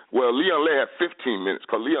thing. Well, Leon Lett had 15 minutes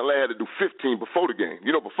because Leon Lett had to do 15 before the game.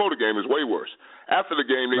 You know, before the game is way worse. After the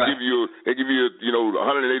game, they give you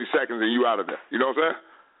 180 seconds and you out of there. You know what I'm saying?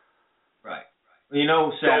 Right. You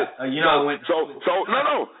know, Sapp,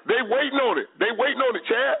 they waiting on it. They waiting on it,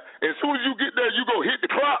 Chad. And as soon as you get there, you go hit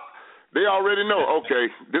the clock. They already know, okay,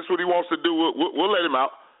 this is what he wants to do. We'll let him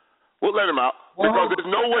out. We'll let him out because there's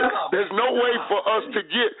no way for us to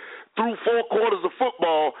get through 4 quarters of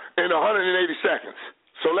football in 180 seconds.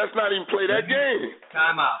 So let's not even play that game.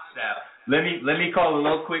 Time out, Sapp. Let me call a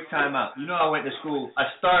little quick timeout. You know, I went to school. I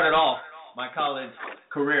started off my college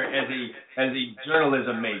career as a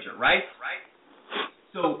journalism major, right?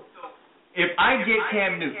 So if I get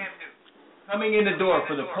Cam Newton coming in the door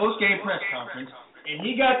for the post-game press conference and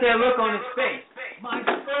he got that look on his face, my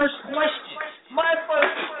first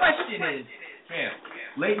question is, Cam,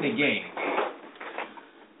 late in the game,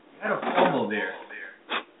 you had a fumble there.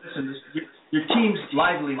 Listen, your team's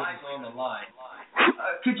livelihood is on the line.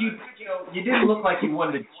 Could you didn't look like you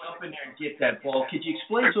wanted to jump in there and get that ball. Could you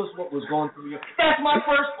explain to us what was going through your? That's my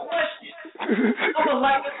first question. I'm gonna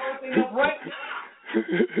light this whole thing up right now.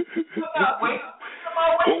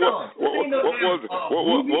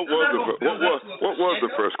 What was the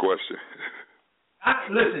first question?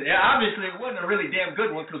 Listen, obviously it wasn't a really damn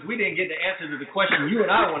good one because we didn't get the answer to the question you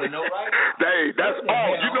and I want to know, right? Hey, that's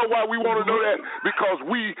all. You know why we want to know that? Because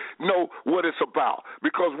we know what it's about.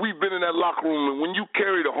 Because we've been in that locker room, and when you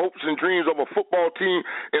carry the hopes and dreams of a football team,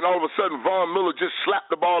 and all of a sudden Von Miller just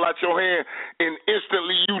slapped the ball out your hand, and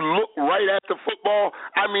instantly you look right at the football,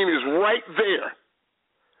 I mean, it's right there.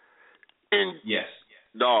 Yes.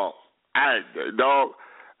 Dog.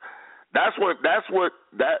 That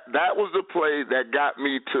was the play that got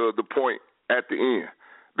me to the point at the end.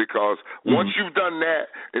 Because once you've done that,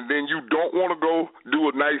 and then you don't want to go do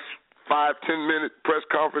a nice 5-10 minute press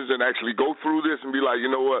conference and actually go through this and be like, you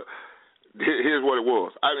know what, here's what it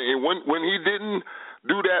was. I mean, when he didn't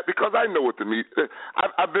do that, because I know what the media,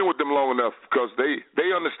 I've been with them long enough because they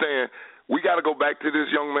understand we got to go back to this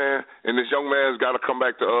young man, and this young man's got to come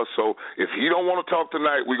back to us. So if he don't want to talk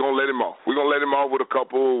tonight, we're going to let him off. We're going to let him off with a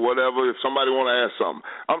couple, whatever, if somebody want to ask something.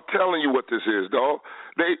 I'm telling you what this is, dog.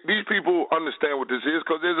 These people understand what this is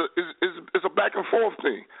because it's a back and forth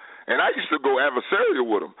thing. And I used to go adversarial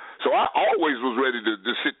with them. So I always was ready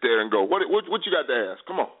to sit there and go, what you got to ask?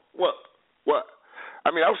 Come on. What? I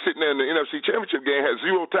mean, I was sitting there in the NFC Championship game, had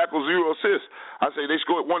 0 tackles, 0 assists. I say they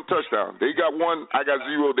scored 1 touchdown. They got 1, I got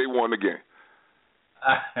 0, they won the game.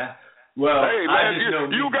 Well, hey, man,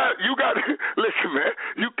 you got listen, man,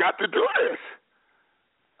 you got to do this.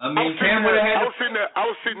 I mean, I was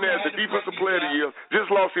sitting there as the defensive player of the year, just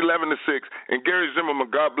lost 11-6, and Gary Zimmerman,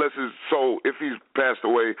 God bless his soul, if he's passed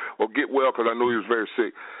away or get well, because I know he was very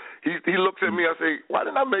sick. He looks at me, I say, why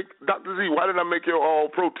didn't I make your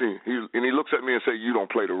all-pro team? And he looks at me and say, you don't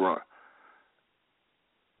play the run.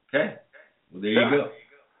 Okay. Well, there you go.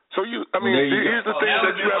 So here's the thing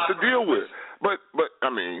that you have to deal with. But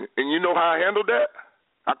I mean, and you know how I handled that?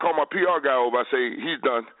 I call my PR guy over, I say, he's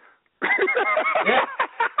done.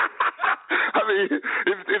 I mean,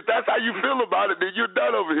 if that's how you feel about it, then you're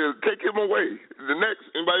done over here. Take him away. The next,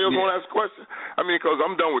 anybody else want to ask a question? I mean, because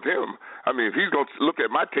I'm done with him. I mean, if he's going to look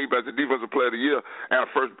at my tape as the defensive player of the year, now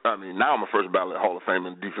I'm a first ballot Hall of Fame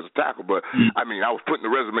and defensive tackle, but I mean, I was putting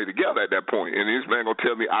the resume together at that point, and this man going to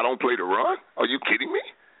tell me I don't play the run? Are you kidding me?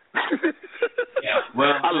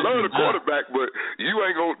 Well, I love the quarterback, but you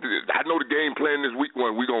ain't going to. I know the game plan this week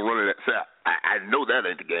one. We're going to run it at Sapp. I know that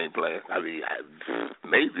ain't the game plan. I mean,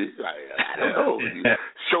 maybe. I don't know.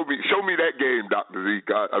 Show me that game, Dr. Z.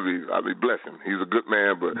 God, I mean, bless him. He's a good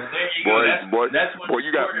man, but you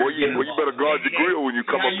better guard your grill when you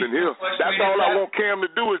come up in here. That's all I want Cam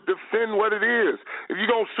to do is defend what it is. If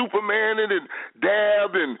you're going to Superman it and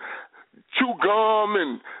dab and chew gum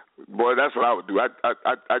and boy, that's what I would do.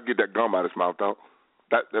 I'd get that gum out of his mouth, though.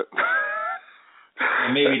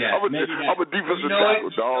 Maybe that. I'm a defensive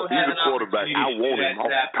tackle, dog. He's a quarterback. I want him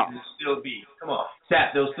off the top. Come on,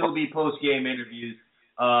 Sapp. There'll still be post-game interviews.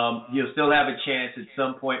 You'll still have a chance at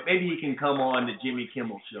some point. Maybe he can come on the Jimmy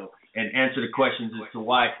Kimmel show and answer the questions as to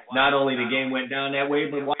why not only the game went down that way,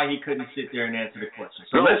 but why he couldn't sit there and answer the questions.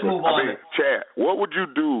 So let's move on. Chad, what would you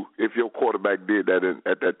do if your quarterback did that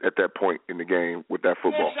at that point in the game with that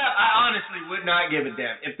football? I honestly would not give a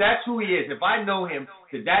damn. If that's who he is, if I know him,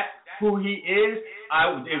 that's who he is,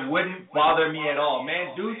 it wouldn't bother me at all.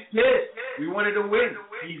 Man, dude's pissed. We wanted to win.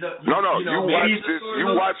 You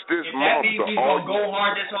watch this monster. That means he's going to go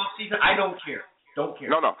hard this offseason. I don't care. No.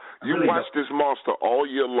 You really watched this monster all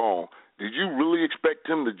year long. Did you really expect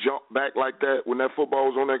him to jump back like that when that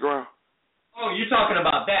football was on that ground? Oh, you're talking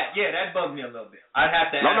about that. Yeah, that bugged me a little bit. I'd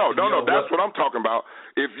have to ask No. That's what I'm talking about.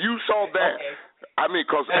 If you saw that, okay. I mean,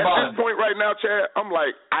 because at this point right now, Chad, I'm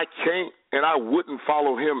like, I can't and I wouldn't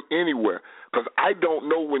follow him anywhere because I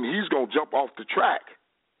don't know when he's going to jump off the track.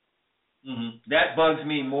 Mm-hmm. That bugs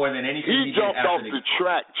me more than anything. He jumped off the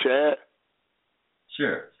track, Chad.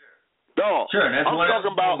 Sure. Dog, sure, that's I'm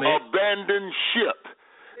talking about abandoned ship.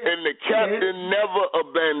 And the captain never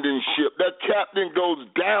abandons ship. That captain goes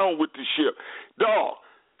down with the ship. Dog,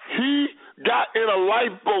 he got in a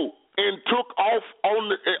lifeboat and took off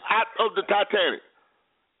out of the Titanic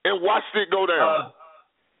and watched it go down.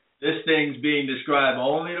 This thing's being described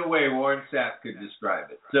only the way Warren Sapp could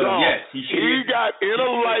describe it. So, dog, yes, he got in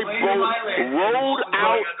a lifeboat, rowed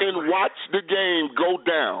out, and watched the game go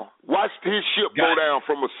down. Watched his ship go down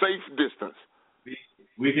from a safe distance.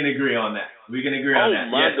 We can agree on that. My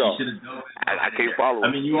yes, God. I can't follow.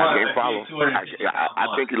 I mean, I can't follow.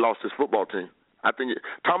 I think he lost his football team. I think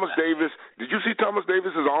Thomas Davis. Did you see Thomas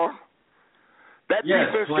Davis's arm? That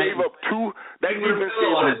defense gave up two. That defense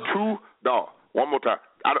gave up two. No, one more time.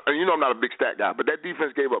 I'm not a big stat guy, but that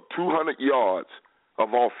defense gave up 200 yards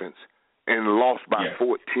of offense and lost by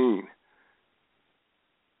 14.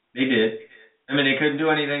 They did. I mean, they couldn't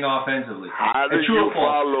do anything offensively. How do you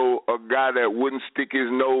follow a guy that wouldn't stick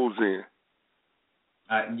his nose in?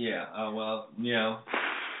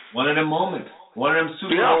 One of them moments. One of them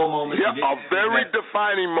Super Bowl moments. Yeah, a very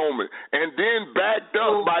defining moment. And then backed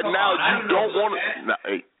up by now, you don't want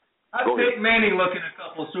to. How'd Peyton Manning look in a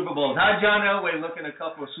couple of Super Bowls? How'd John Elway look in a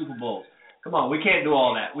couple of Super Bowls? Come on, we can't do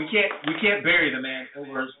all that. We can't bury the man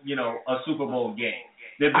over, a Super Bowl game.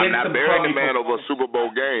 I'm not burying the man over a Super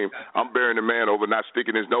Bowl game. I'm burying the man over not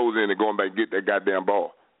sticking his nose in and going back and get that goddamn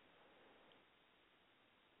ball.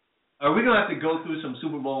 Are we going to have to go through some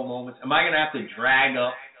Super Bowl moments? Am I going to have to drag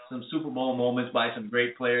up some Super Bowl moments by some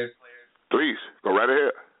great players? Please, go right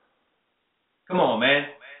ahead. Come on, man.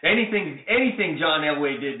 Anything John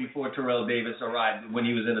Elway did before Terrell Davis arrived when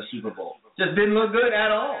he was in a Super Bowl just didn't look good at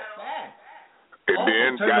all. Bad. And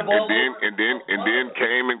then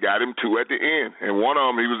came and got him two at the end. And one of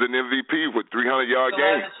them, he was an MVP with 300-yard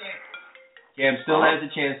game. Cam still has a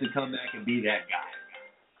chance to come back and be that guy.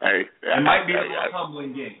 Hey, it might be the most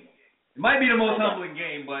humbling game. It might be the most humbling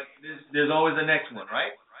game, but there's always the next one,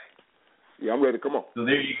 right? Yeah, I'm ready. Come on. So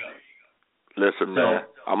there you go. Listen, man,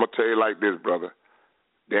 I'm going to tell you like this, brother.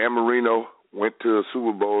 Dan Marino went to a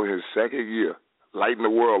Super Bowl in his second year, lighting the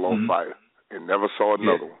world on fire, and never saw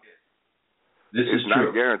another one. It's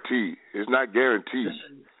not guaranteed. It's not guaranteed.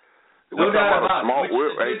 We're talking about a small.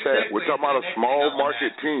 We're talking about a small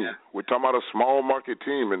market team. We're talking about a small market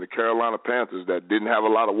team in the Carolina Panthers that didn't have a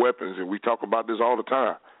lot of weapons, and we talk about this all the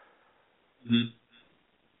time. Mm-hmm.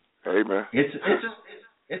 Hey, man.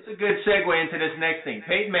 It's a good segue into this next thing.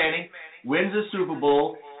 Peyton Manning wins the Super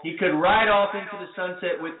Bowl. He could ride off into the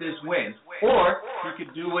sunset with this win. Or he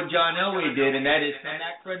could do what John Elway did, and that is come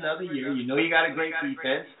back for another year. You know you got a great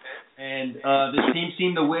defense, and this team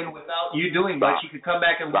seemed to win without you doing much. You could come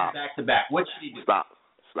back and win back-to-back. What should he do? Stop.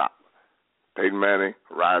 Peyton Manning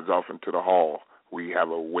rides off into the hall. We have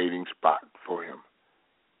a waiting spot for him.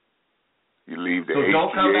 You leave the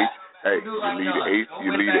HGH. Hey, you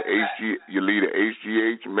leave the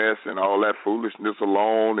HGH mess and all that foolishness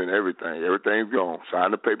alone and everything. Everything's gone. Sign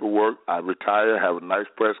the paperwork. I retire. Have a nice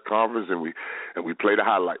press conference, and we play the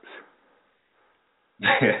highlights.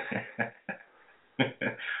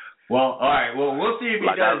 Well, all right. Well, we'll see if he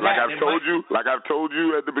does that. Like I've told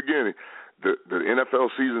you at the beginning, the NFL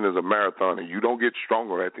season is a marathon, and you don't get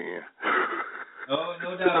stronger at the end. Oh,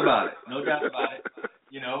 no doubt about it.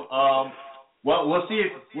 You know. Well, we'll see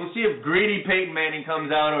if greedy Peyton Manning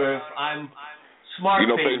comes out, or if I'm smart. You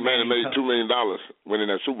know, Peyton Manning made $2 million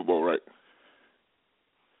winning that Super Bowl, right?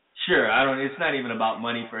 Sure. It's not even about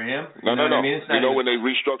money for him. No. When they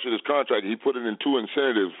restructured his contract, he put it in two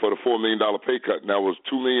incentives for the $4 million pay cut. And that was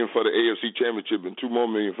 $2 million for the AFC Championship and $2 more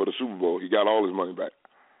million for the Super Bowl. He got all his money back.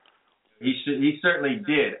 He certainly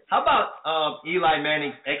did. How about Eli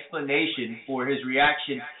Manning's explanation for his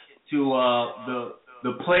reaction to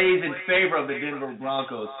the plays in favor of the Denver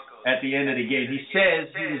Broncos at the end of the game? He says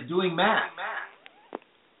he was doing math.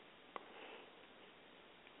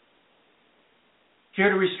 Care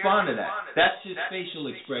to respond to that? That's his facial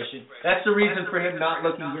expression. That's the reason for him not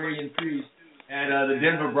looking very enthused at the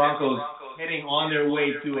Denver Broncos heading on their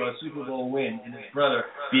way to a Super Bowl win and his brother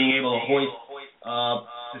being able to hoist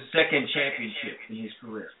the second championship in his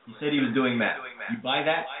career. He said he was doing math. You buy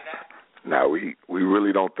that? Now, we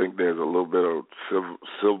really don't think there's a little bit of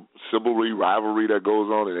sibling rivalry that goes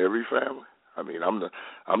on in every family. I mean, I'm the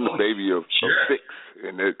baby of six,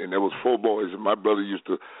 and there was four boys, and my brother used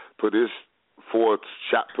to put his 4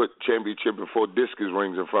 shot put championship and 4 discus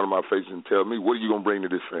rings in front of my face and tell me, "What are you gonna bring to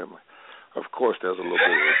this family?" Of course, there's a little bit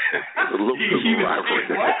of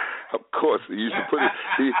rivalry. Of course, he used to put it.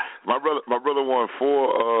 My brother won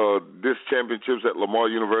 4 disc championships at Lamar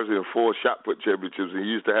University and 4 shot put championships, and he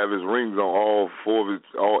used to have his rings on all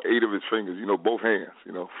 8 of his fingers. You know, both hands.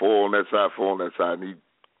 You know, 4 on that side, 4 on that side, and he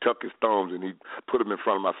tuck his thumbs and he put them in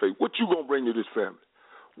front of my face. "What you gonna bring to this family?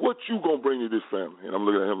 What you gonna bring to this family?" And I'm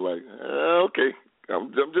looking at him like, okay,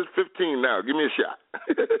 I'm just 15 now. Give me a shot.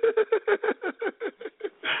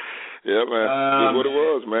 Yeah, man. That's what it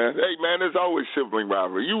was, man. Hey, man, there's always sibling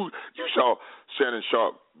rivalry. You saw Shannon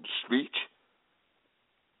Sharp's speech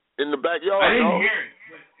in the backyard. I didn't hear it.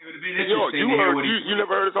 But it would have been interesting to hear what you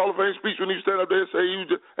never heard his Hall of Fame speech when he stood up there and say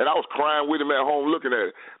and I was crying with him at home looking at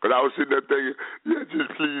it. But I was sitting there thinking, yeah,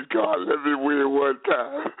 just please, God, let me win one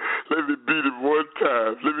time. Let me beat him one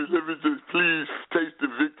time. Let me just please taste the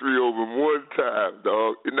victory over him one time,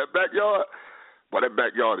 dog. In that backyard, boy, that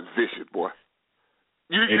backyard is vicious, boy.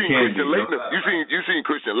 You seen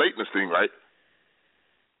Christian Laettner's thing, right?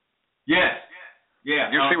 Yes. Yeah.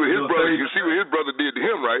 You see what his brother did to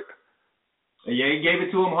him, right? Yeah, he gave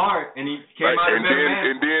it to him hard, and he came out a better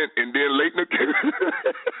man. And then Laettner came.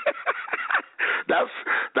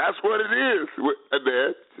 That's what it is.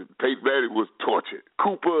 Man, Peyton Manning was tortured.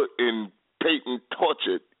 Cooper and Peyton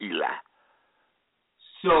tortured Eli.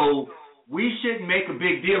 So we shouldn't make a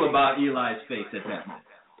big deal about Eli's face at that moment.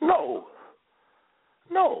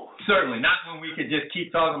 No. Certainly not when we could just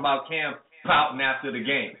keep talking about Cam pouting after the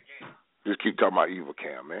game. Just keep talking about evil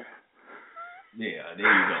Cam, man. Yeah, there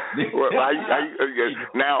you go. Well,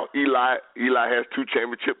 now Eli has 2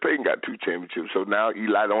 championships. Peyton got 2 championships, so now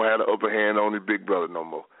Eli don't have the upper hand on his big brother no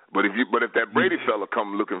more. But if that Brady fella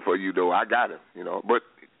come looking for you though, I got him. But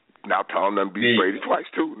now Tom done beat Brady twice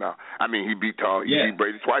too. Now he beat Tom. He beat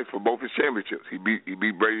Brady twice for both his championships. He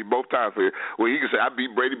beat Brady both times for it. Well, he can say I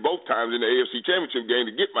beat Brady both times in the AFC Championship game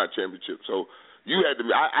to get my championship. So. You had to.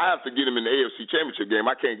 I have to get him in the AFC Championship game.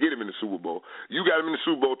 I can't get him in the Super Bowl. You got him in the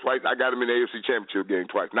Super Bowl twice. I got him in the AFC Championship game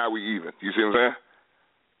twice. Now we even. You see what I'm saying?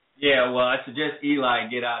 Yeah. Well, I suggest Eli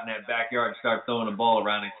get out in that backyard and start throwing the ball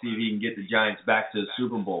around and see if he can get the Giants back to the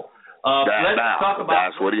Super Bowl. Let's talk about.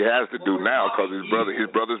 That's what he has to do now because his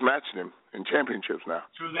brother's matching him in championships now.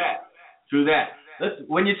 True that.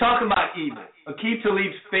 When you're talking about evil, Aqib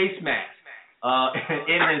Talib's face mask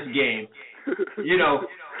in this game,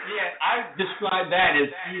 Yeah, I describe that as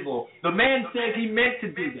evil. The man says he meant to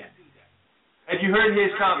do that. Have you heard his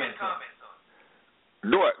comments on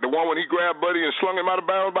it? What? The one when he grabbed Buddy and slung him out of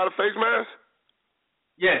bounds by the face mask?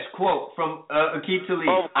 Yes, quote from Aqib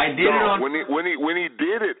Talib. I did it on when he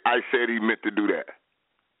did it, I said he meant to do that.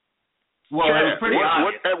 Well, it was pretty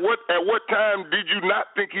obvious. At what time did you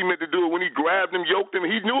not think he meant to do it? When he grabbed him, yoked him,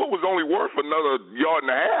 he knew it was only worth another yard and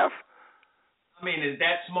a half. I mean, is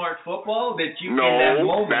that smart football that you in that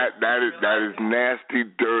moment? that is nasty,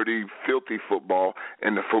 dirty, filthy football,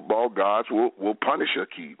 and the football gods will punish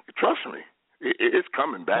Aqib. Trust me, it's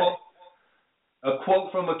coming back. Well, a quote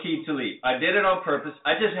from Aqib Talib. I did it on purpose.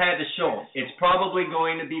 I just had to show him. It's probably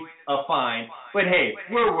going to be a fine, but hey,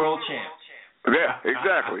 we're world champs. Yeah,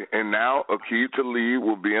 exactly. And now Aqib Talib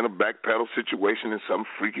will be in a backpedal situation, and something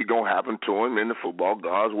freaky gonna happen to him, and the football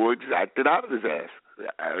gods will exact it out of his ass.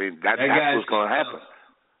 I mean, that's what's going to happen.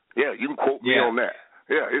 Yeah, you can quote me on that.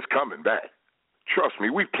 Yeah, it's coming back. Trust me,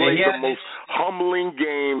 we played the most humbling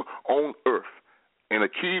game on earth. And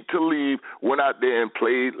Aqib Talib went out there and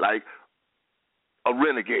played like a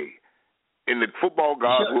renegade. And the football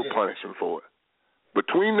gods will punish him for it.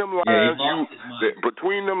 Between them lines,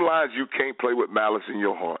 you can't play with malice in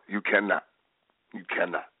your heart. You cannot. You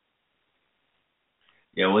cannot.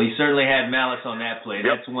 Yeah, well, he certainly had malice on that play.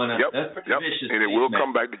 That's that's pretty vicious. And it will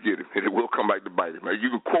come back to get him. And it will come back to bite him. Now,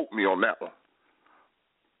 you can quote me on that one.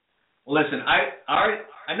 Well, listen,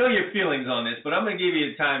 I know your feelings on this, but I'm going to give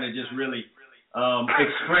you the time to just really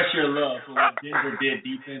express your love for what Denver did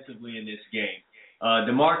defensively in this game.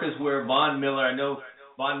 DeMarcus Ware, Von Miller. I know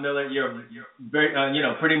Von Miller. You're very,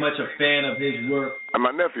 pretty much a fan of his work. And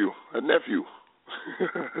my nephew, a nephew.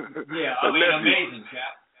 Yeah, I mean, amazing,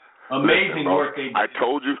 chap. Amazing work they did. I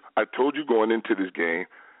told you going into this game,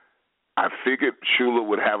 I figured Shula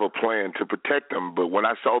would have a plan to protect him, but when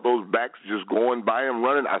I saw those backs just going by him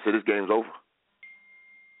running, I said, this game's over.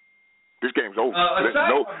 This game's over.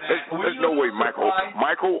 There's no way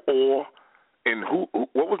Michael Orr and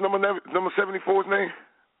what was number 74's name?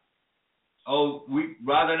 Oh, we'd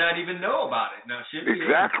rather not even know about it. Now,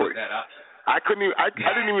 exactly. Put that out. I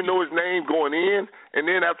didn't even know his name going in, and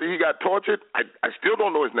then after he got tortured, I still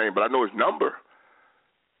don't know his name, but I know his number.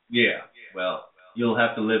 Yeah, well, you'll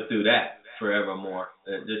have to live through that forevermore.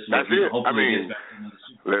 That's it. I mean,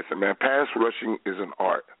 listen, man, pass rushing is an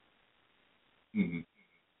art. Mm-hmm.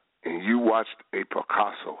 And you watched a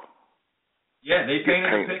Picasso. Yeah, they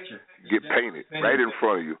painted a picture. Get painted right in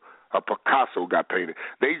front of you. A Picasso got painted.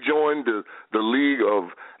 They joined the league of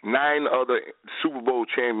 9 other Super Bowl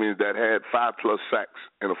champions that had 5+ sacks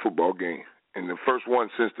in a football game, and the first one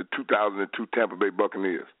since the 2002 Tampa Bay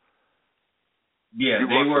Buccaneers. Yeah,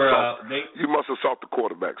 you must have sought the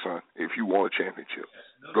quarterback, son, if you want a championship.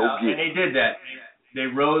 Yes, no doubt. And they did that. They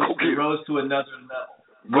rose to another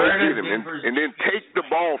level. And then take the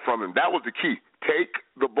ball from him. That was the key. Take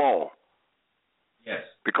the ball. Yes.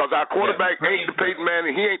 Because our quarterback ain't the Peyton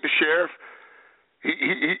Manning. He ain't the sheriff.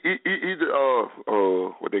 He's the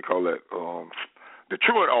what they call that? The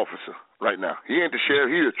truant officer right now. He ain't the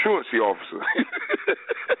sheriff. He's a truancy officer.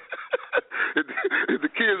 If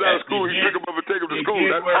the kid's out of school, he pick him up and take him to school.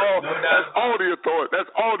 That's all the authority.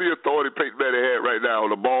 That's all the authority Peyton Manning had right now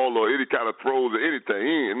on the ball or any kind of throws or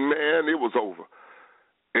anything. Man, it was over.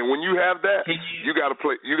 And when you have that, you got to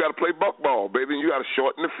play. You got to play buck ball, baby. And you got to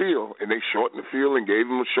shorten the field. And they shortened the field and gave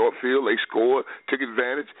them a short field. They scored, took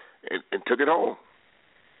advantage, and took it home.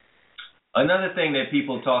 Another thing that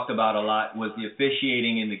people talked about a lot was the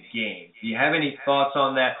officiating in the game. Do you have any thoughts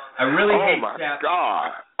on that? I really hate Sapp.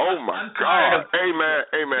 Oh my God! Hey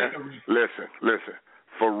man. Listen.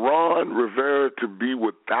 For Ron Rivera to be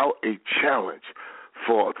without a challenge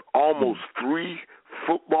for almost 3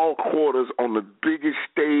 football quarters on the biggest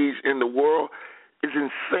stage in the world is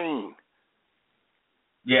insane.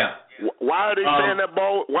 Yeah. Why are they saying that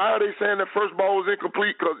ball? Why are they saying that first ball was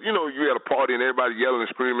incomplete? Because you had a party and everybody yelling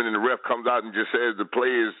and screaming, and the ref comes out and just says the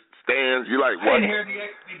play stands. You're like, what? I didn't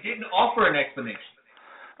hear they didn't offer an explanation.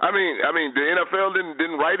 I mean, the NFL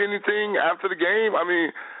didn't write anything after the game. I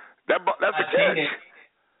mean, that's a catch.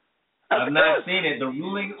 I've not seen it. The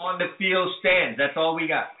ruling on the field stands. That's all we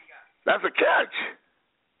got. That's a catch.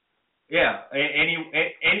 Yeah, any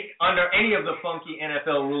under any of the funky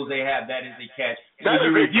NFL rules they have, that is a catch. That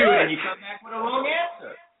you is review a catch. it and you come back with a wrong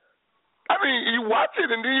answer. I mean, you watch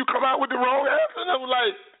it and then you come out with the wrong answer. And I was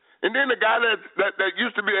like, and then the guy that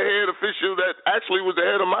used to be a head official that actually was the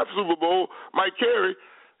head of my Super Bowl, Mike Carey,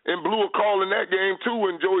 and blew a call in that game too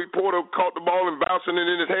when Joey Porter caught the ball and bouncing it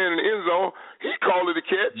in his hand in the end zone. He called it a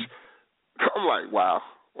catch. I'm like, wow,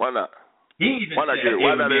 why not? Why not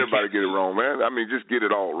everybody get it wrong, man? I mean, just get it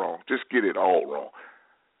all wrong. Just get it all wrong.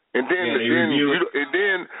 And then,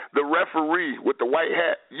 then the referee with the white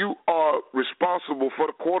hat, you are responsible for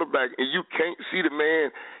the quarterback, and you can't see the man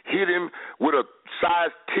hit him with a size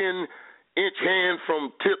 10-inch hand from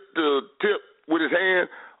tip to tip with his hand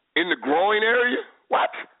in the groin area. What?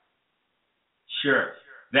 Sure.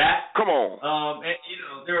 That. Come on.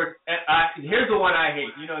 Here's the one I hate.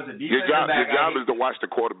 As a defensive back, your job is to watch the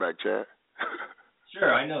quarterback, Chad. Sure,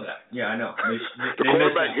 I know that. Yeah, I know. The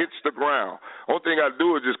quarterback hits the ground. Only thing I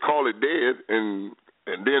do is just call it dead, and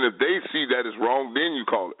then if they see that it's wrong, then you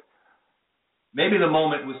call it. Maybe the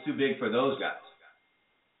moment was too big for those guys.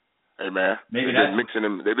 Hey man, maybe they've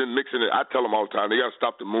been mixing it. I tell them all the time they got to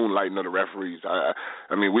stop the moonlighting of the referees.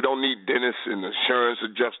 I mean, we don't need dentists and insurance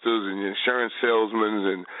adjusters and insurance salesmen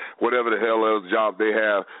and whatever the hell else job they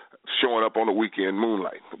have showing up on the weekend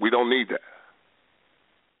moonlight. We don't need that.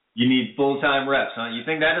 You need full-time reps, huh? You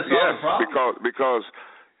think that is solve the problem? Because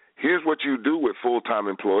here's what you do with full-time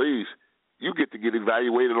employees. You get to get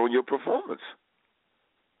evaluated on your performance.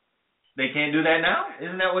 They can't do that now?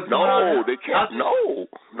 Isn't that what's going on? No, they can't.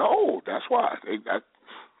 No. That's why.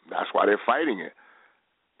 That's why they're fighting it.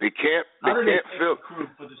 They can't. They can't fill crew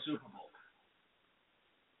for the Super Bowl.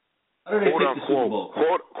 How do they pick the Super Bowl?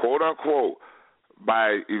 Quote unquote,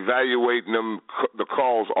 by evaluating them the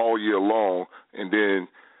calls all year long, and then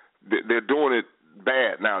they're doing it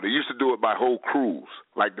bad now. They used to do it by whole crews,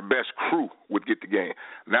 like the best crew would get the game.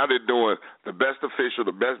 Now they're doing the best official,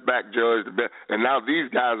 the best back judge, and now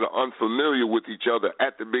these guys are unfamiliar with each other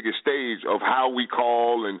at the biggest stage of how we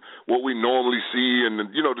call and what we normally see, and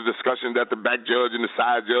the discussion that the back judge and the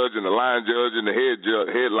side judge and the line judge and the head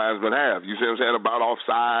linesman have. You see what I'm saying about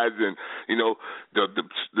offsides and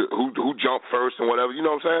who jumped first and whatever. You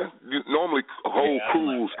know what I'm saying? Normally whole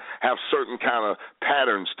crews have certain kind of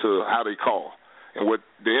patterns to how they call. And what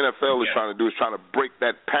the NFL is trying to do is trying to break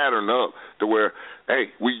that pattern up to where,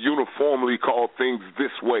 hey, we uniformly call things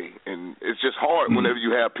this way. And it's just hard whenever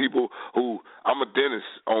you have people who, I'm a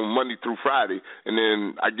dentist on Monday through Friday, and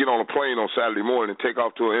then I get on a plane on Saturday morning and take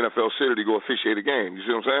off to an NFL city to go officiate a game. You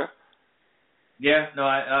see what I'm saying? Yeah, no,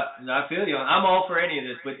 I feel you. I'm all for any of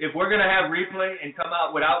this. But if we're going to have replay and come out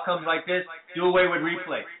with outcomes like this, do away with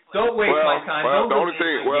replay. Don't waste my time. Well, the only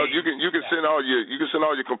thing, you can send all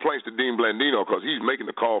your complaints to Dean Blandino because he's making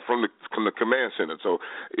the call from the command center. So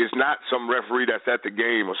it's not some referee that's at the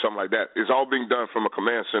game or something like that. It's all being done from a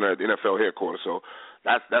command center at the NFL headquarters. So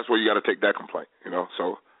that's where you got to take that complaint.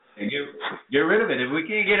 So. And get rid of it. If we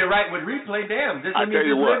can't get it right with replay, damn. I tell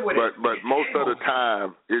you what, but most of the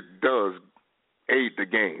time it does aid the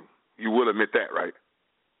game. You will admit that, right?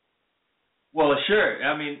 Well, sure.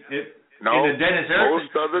 I mean,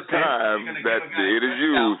 most of the time that it is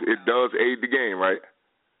used, it does aid the game, right?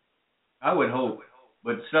 I would hope,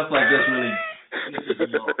 but stuff like this really.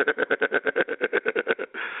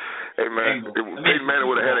 Hey man, Peyton Manning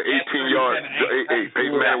would have had an 18-yard.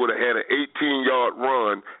 Peyton Manning would have had an 18-yard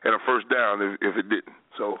run and a first down if it didn't.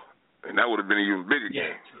 So, and that would have been an even bigger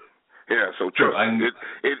game. Yeah, so true.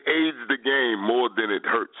 It aids the game more than it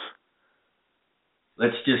hurts.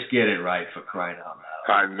 Let's just get it right for crying out loud.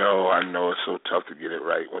 I know. It's so tough to get it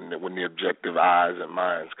right when the objective eyes and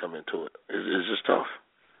minds come into it. It's just tough.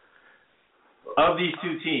 Of these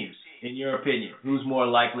two teams, in your opinion, who's more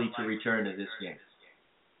likely to return to this game?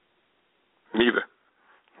 Neither.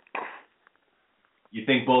 You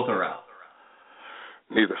think both are out?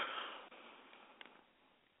 Neither.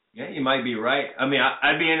 Yeah, you might be right. I mean,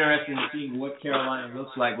 I'd be interested in seeing what Carolina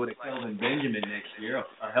looks like with a Kelvin Benjamin next year,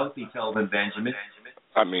 a healthy Kelvin Benjamin.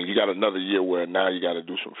 I mean, you got another year where now you got to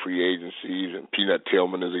do some free agencies, and Peanut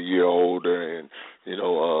Tillman is a year older, and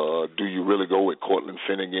do you really go with Cortland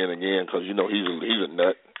Finnegan again? Because he's a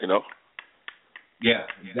nut, Yeah,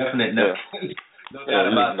 definite nut. No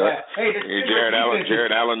doubt about that. Hey,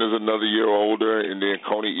 Jared Allen is another year older, and then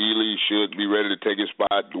Coney Ely should be ready to take his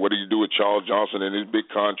spot. What do you do with Charles Johnson and his big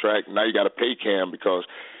contract? Now you got to pay Cam because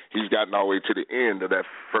he's gotten all the way to the end of that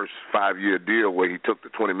first 5-year deal where he took the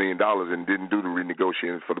 $20 million and didn't do the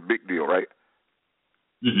renegotiating for the big deal, right?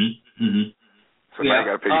 So now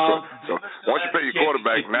you got to pay your so once you pay your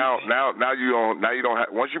quarterback, now you don't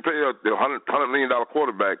have. Once you pay the $100 million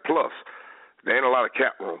quarterback plus, there ain't a lot of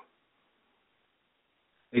cap room.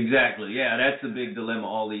 Exactly. Yeah, that's the big dilemma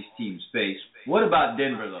all these teams face. What about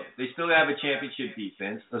Denver, though? They still have a championship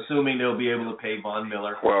defense, assuming they'll be able to pay Von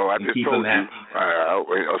Miller I and just keep told him happy.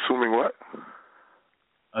 Assuming what?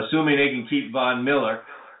 Assuming they can keep Von Miller.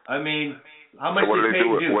 I mean, how much what do they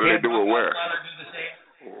do? What do they do with where?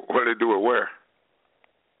 What do they do with where?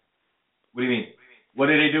 What do you mean? What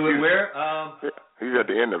do they do with where? He's at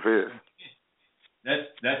the end of his.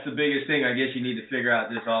 That's the biggest thing I guess you need to figure out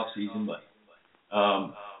this offseason, but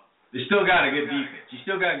they still got a good defense. You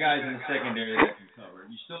still got guys in the secondary that can cover.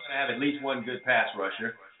 You still going to have at least one good pass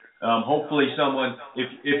rusher. Hopefully someone, if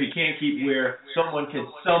you can't keep Ware, someone can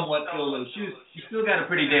somewhat fill those shoes. You still got a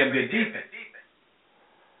pretty damn good defense.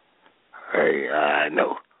 Hey, I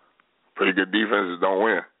know. Pretty good defenses don't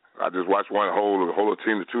win. I just watched one hold a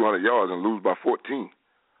team to 200 yards and lose by 14.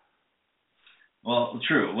 Well,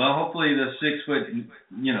 true. Well, hopefully the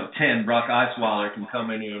 6'10" Brock Osweiler can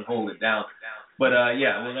come in here and hold it down. But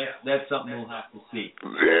that's something we'll have to see.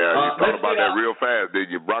 Yeah, you thought about that real fast, did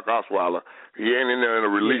you? Brock Osweiler, he ain't in there in a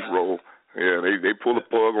relief role. Yeah, they pulled the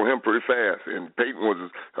plug on him pretty fast, and Peyton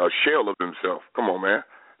was a shell of himself. Come on, man.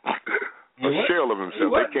 A shell of himself.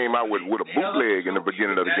 They came out with a bootleg in the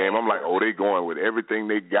beginning of the game. I'm like, they going with everything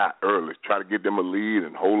they got early. Try to get them a lead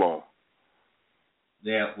and hold on.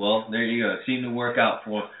 Yeah, well, there you go. It seemed to work out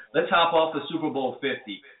for them. Let's hop off the Super Bowl 50.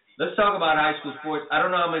 Let's talk about high school sports. I don't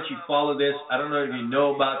know how much you follow this. I don't know if you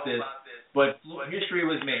know about this, but history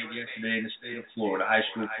was made yesterday in the state of Florida, high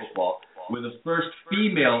school football, where the first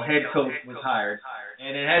female head coach was hired.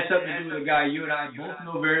 And it has something to do with a guy you and I both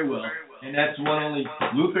know very well, and that's one only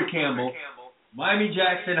Luther Campbell.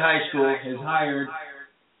 Miami-Jackson High School has hired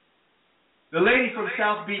the lady from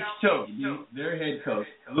South Beach Toe, their head coach.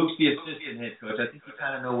 Luke's the assistant head coach. I think you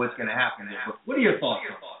kind of know what's going to happen there. But what are your thoughts?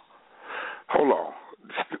 Hold on.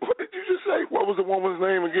 What did you just say? What was the woman's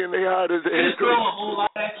name again? They hired as the head coach. A whole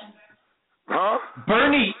lot at you. Huh?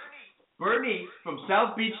 Bernice from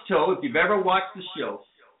South Beach Toe, if you've ever watched the show,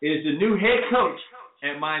 is the new head coach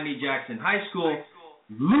at Miami-Jackson High School.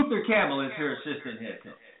 Luther Campbell is her assistant head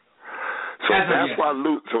coach. So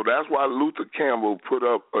that's why Luther Campbell put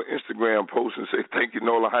up an Instagram post and said, "Thank you,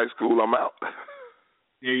 Nola High School, I'm out."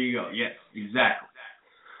 There you go. Yes, exactly.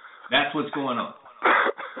 That's what's going on.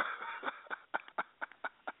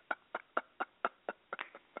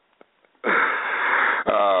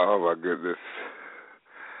 Oh my goodness.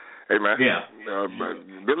 Hey man. Yeah.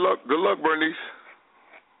 Good luck, Bernice.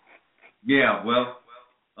 Yeah. Well,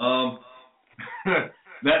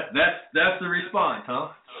 that's the response, huh?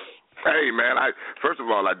 Hey man, first of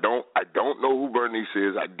all, I don't know who Bernice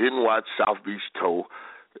is. I didn't watch South Beach Toe,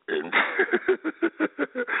 and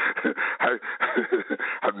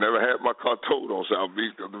I've never had my car towed on South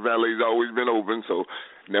Beach because the valet's always been open, so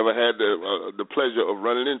never had the pleasure of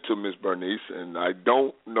running into Miss Bernice. And I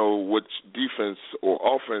don't know which defense or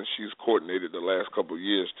offense she's coordinated the last couple of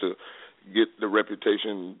years to get the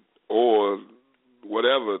reputation or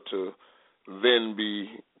whatever to then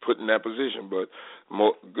be put in that position. But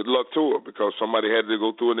good luck to her, because somebody had to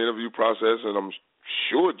go through an interview process, and I'm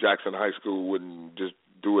sure Jackson High School wouldn't just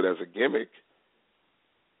do it as a gimmick.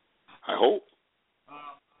 I hope.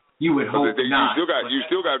 You would hope not. You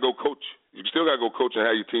still got to go coach. You still got to go coach and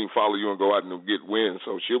have your team follow you and go out and get wins.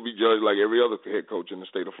 So she'll be judged like every other head coach in the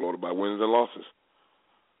state of Florida by wins and losses.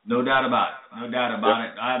 No doubt about it. No doubt about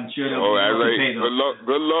it. I'm sure they'll be pay those.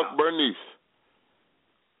 Good luck, Bernice.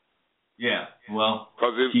 Yeah, well,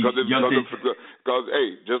 because hey,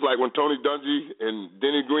 just like when Tony Dungy and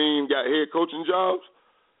Denny Green got head coaching jobs,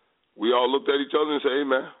 we all looked at each other and said, "Hey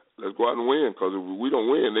man, let's go out and win, because if we don't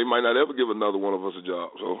win, they might not ever give another one of us a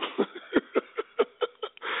job." So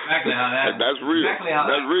exactly how that's real.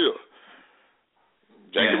 That's real.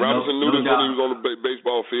 Jackie Robinson knew this when he was on the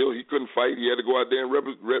baseball field. He couldn't fight. He had to go out there and rep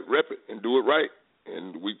it and do it right.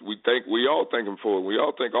 And we all thank him for it. We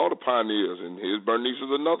all thank all the pioneers, and his Bernice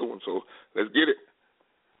is another one. So let's get it.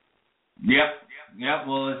 Yep.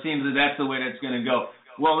 Well, it seems that's the way that's going to go.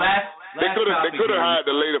 Well, they could have hired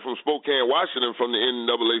the lady from Spokane, Washington, from the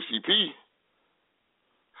NAACP.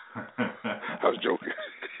 I was joking.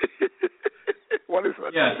 What is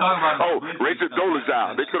that? Yeah, talking about. Rachel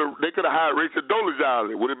Dolezal. They could have hired Rachel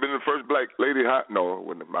Dolezal. It would have been the first black lady. No, it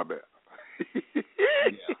wouldn't. My bad.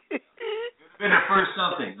 Yeah. Been the first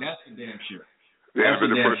something. That's for damn sure. Yeah,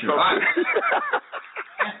 been the first something.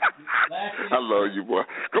 I love you, boy.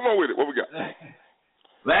 Come on with it. What we got?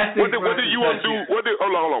 Last thing. What did UM do?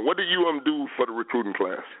 Hold on. What did UM do for the recruiting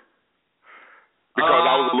class? Because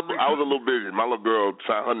I was a little busy. My little girl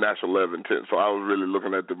signed her national 11-10, so I was really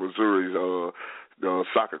looking at the Missouri's the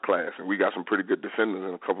soccer class, and we got some pretty good defenders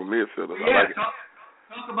and a couple midfielders. Yeah, I like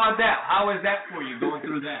talk about that. How is that for you going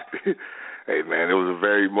through that? Hey man, it was a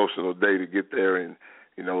very emotional day to get there, and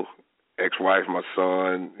ex-wife, my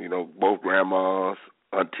son, both grandmas,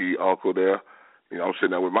 auntie, uncle there. I'm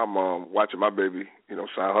sitting there with my mom watching my baby,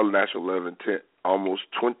 sign her national 11-10, almost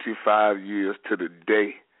 25 years to the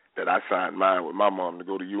day that I signed mine with my mom to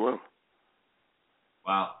go to UM.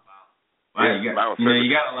 Wow. Yeah, mine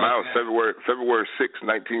was February 6,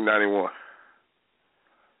 1991.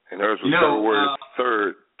 And hers was February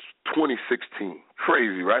 3rd, 2016.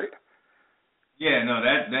 Crazy, right? Yeah, no,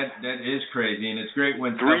 that is crazy, and it's great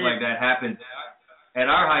when stuff like that happens.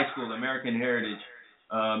 At our high school, American Heritage,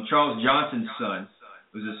 Charles Johnson's son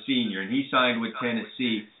was a senior, and he signed with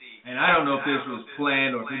Tennessee. And I don't know if this was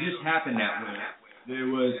planned or if it just happened that way.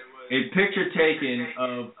 There was a picture taken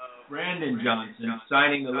of Brandon Johnson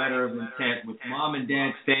signing the letter of intent with mom and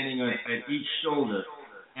dad standing at each shoulder.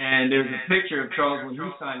 And there's a picture of Charles when he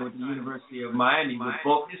signed with the University of Miami with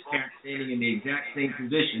both his parents standing in the exact same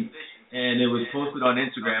position. And it was posted on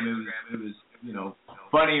Instagram. It was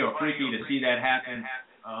funny or freaky to see that happen,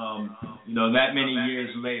 that many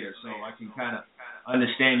years later. So I can kind of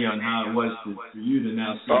understand you on how it was for you to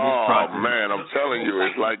now see this project. Oh man, I'm telling you,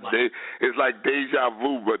 it's like deja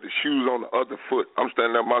vu, but the shoes on the other foot. I'm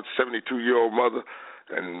standing up my 72-year-old mother,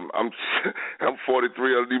 and I'm 43.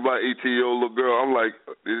 I leave my 18-year-old little girl. I'm like,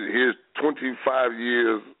 here's 25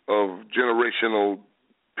 years of generational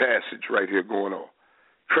passage right here going on.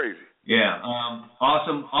 Crazy. Yeah,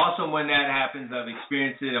 awesome when that happens. I've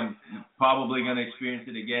experienced it. I'm probably going to experience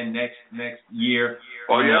it again next year.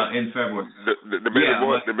 In February. The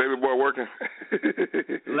baby boy working.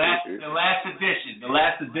 The last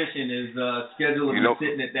edition is scheduled to be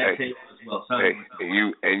sitting at that table as well.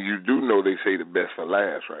 And you do know they say the best for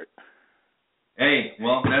last, right? Hey,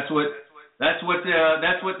 well that's what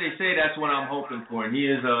they say. That's what I'm hoping for. And he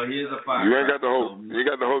is a fire. You ain't got the hope. You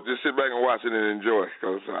got the hope. Just sit back and watch it and enjoy.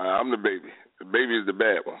 Because I'm the baby. The baby is the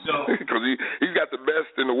bad one. Because he's got the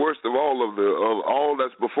best and the worst of all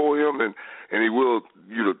that's before him, and he will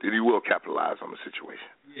capitalize on the situation.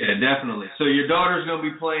 Yeah, definitely. So your daughter's going to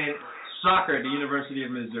be playing soccer at the University of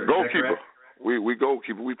Missouri. Goalkeeper. We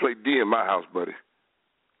goalkeeper. We play D in my house, buddy.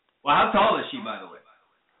 Well, how tall is she, by the way?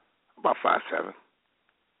 About 5'7".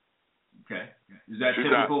 Okay. Is that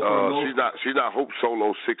typical for a goal? She's not Hope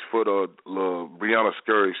Solo 6 foot or Brianna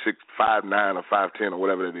Scurry 5'9" or 5'10" or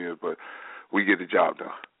whatever it is, but we get the job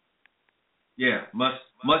done. Yeah,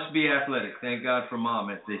 must be athletic. Thank God for mom,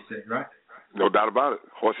 as they say, right? No doubt about it.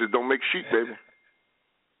 Horses don't make sheep, baby.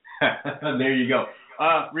 There you go.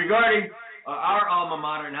 Regarding our alma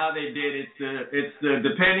mater and how they did, it's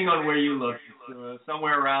depending on where you look, it's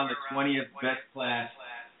somewhere around the 20th best class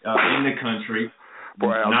in the country.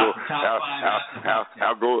 Boy, I'll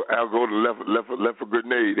go to left for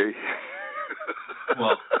grenade, eh?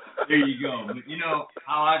 Well, there you go. But you know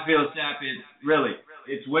how I feel, Sapp, is really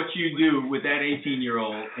it's what you do with that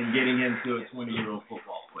 18-year-old and getting him to a 20-year-old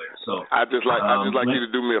football player. So I just like you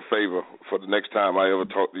to do me a favor for the next time I ever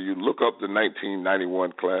talk to you. Look up the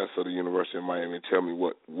 1991 class of the University of Miami and tell me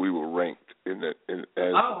what we were ranked in as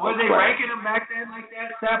were they class. ranking them back then like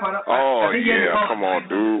that, Sapp? Come on,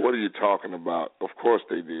 dude. What are you talking about? Of course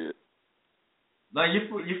they did. No,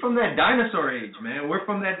 you're from that dinosaur age, man. We're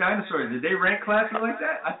from that dinosaur age. Did they rank classes like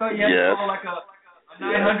that? I thought you had to call like a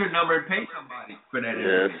 900 number and pay somebody for that.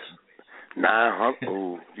 Yes. 900.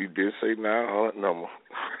 Oh, you did say 900 number.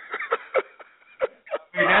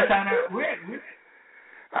 Hey, that's how that went.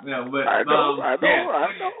 No, but I know.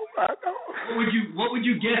 What would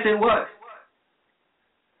you guess it was?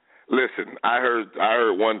 Listen, I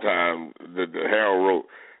heard one time that the Herald wrote,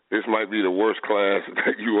 "This might be the worst class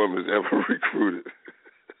that UM has ever recruited."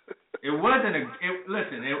 It wasn't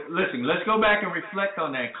listen, let's go back and reflect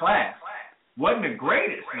on that class. Wasn't the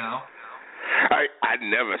greatest now. I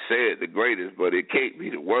never said the greatest, but it can't be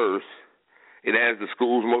the worst. It has the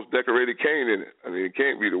school's most decorated cane in it. I mean, it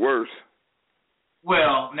can't be the worst.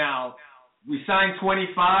 Well, now, we signed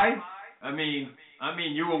 25. I mean,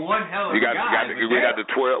 you were one hell of a guy. We got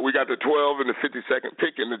the 12 and the 52nd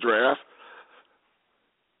pick in the draft.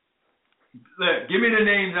 Look, give me the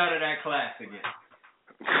names out of that class again.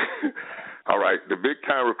 All right, the big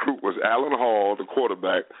time recruit was Alan Hall, the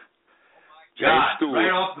quarterback. James Stewart.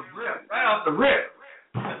 Right off the rip.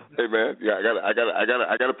 Hey man, yeah, I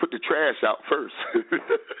gotta put the trash out first.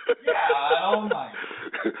 Yeah, oh my.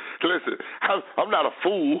 Listen, I'm not a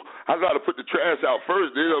fool. I gotta put the trash out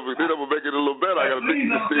first. Then I'm gonna make it a little better. I gotta mix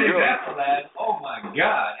this thing up. Oh my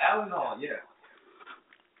God, Alan Hall, yeah.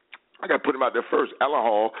 I gotta put him out there first. Alan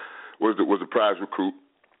Hall was the prize recruit.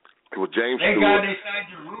 It was James Thank Stewart. God they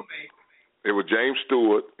signed your roommate. It was James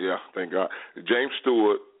Stewart. Yeah, thank God. James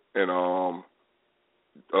Stewart and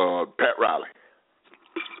Pat Riley.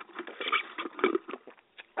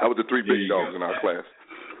 That was the three big dogs in our class.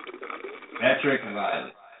 Patrick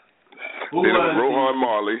Riley. Then it was Rohan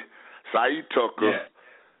Marley, Saeed Tucker,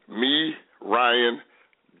 me, Ryan,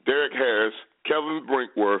 Derek Harris, Kevin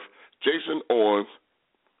Brinkworth, Jason Owens,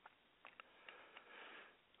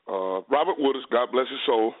 Robert Wooders, God bless his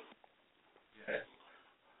soul,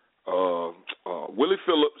 Willie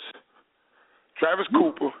Phillips, Travis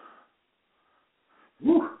Cooper,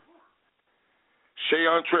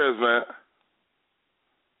 Shayon Tresvant,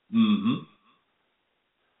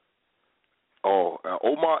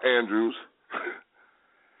 Omar Andrews,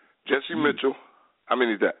 Jesse Mitchell. How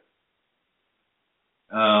many is that?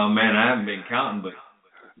 Man, I haven't been counting, but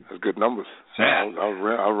that's good numbers. I'll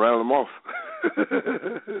round them off. That's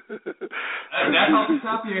off the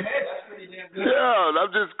top of your head. That's pretty damn good. Yeah,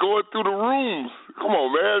 I'm just going through the rooms. Come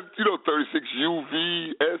on, man. 36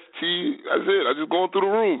 UV, ST. That's it. I'm just going through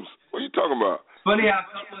the rooms. What are you talking about? Funny how a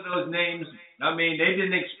couple of those names, I mean, they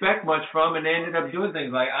didn't expect much from, and they ended up doing things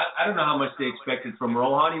like, I don't know how much they expected from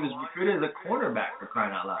Rohan. He was recruited as a cornerback, for crying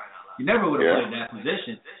out loud. He never would have played that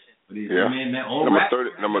position. But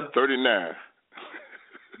number 39.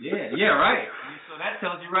 Yeah, right. So that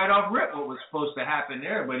tells you right off rip what was supposed to happen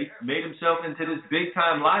there. But he made himself into this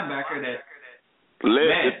big-time linebacker that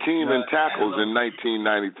led the team in tackles in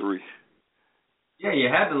 1993. Yeah, you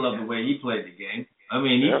had to love the way he played the game. I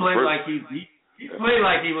mean, he played like he played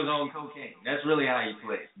like he was on cocaine. That's really how he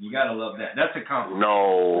played. You got to love that. That's a compliment.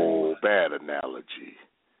 No, bad analogy.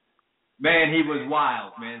 Man, he was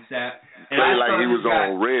wild, man, Sapp. Played like he was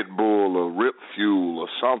on Red Bull or Rip Fuel or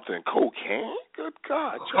something. Cocaine? Good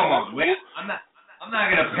God. Come on, man. I'm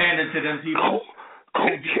not going to pander to them people.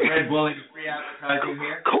 Cocaine. Red Bull into free advertising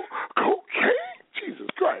here. Cocaine? Jesus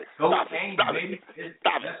Christ. Cocaine, baby.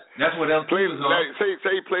 Stop it. That's what else he was on. Say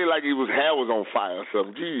he played like his hair was on fire or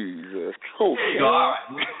something. Jesus. There Cocaine. you go. All right,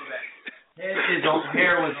 we'll go back.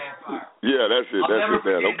 Hair was on fire. Yeah, that's it.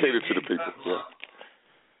 Don't cater to the people. Yeah.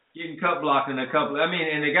 Getting cut blocked in a couple. I mean,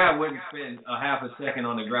 and the guy wouldn't spend a half a second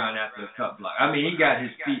on the ground after a cut block. I mean, he got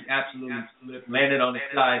his feet absolutely flipped, landed on his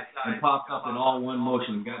side, and popped up in all one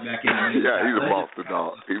motion and got back in. Yeah, he's a monster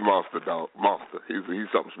dog. He's a monster dog. Monster.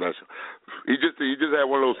 He's something special. He just had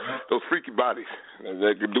one of those freaky bodies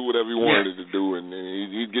that could do whatever he wanted it to do, and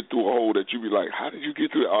he'd get through a hole that you'd be like, how did you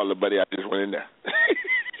get through it? Oh, buddy, I just went in there.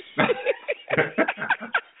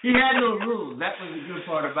 He had no rules. That was the good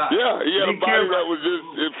part about it. Yeah, he had a body that was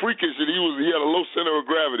just freakish, and he had a low center of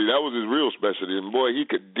gravity. That was his real specialty. And boy, he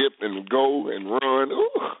could dip and go and run.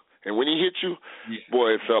 Ooh. And when he hit you,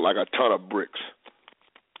 boy, it felt like a ton of bricks.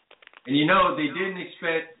 And you know, they didn't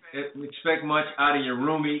expect much out of your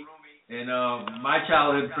roomie and my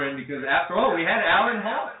childhood friend, because after all, we had Alan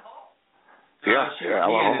Hall. He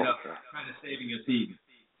ended up kind of saving us even.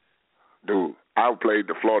 Dude, I played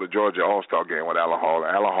the Florida-Georgia All-Star game with Alan Hall.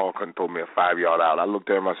 Alan Hall couldn't throw me a 5-yard out. I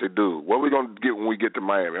looked at him, I said, dude, what are we going to get when we get to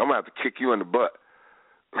Miami? I'm going to have to kick you in the butt.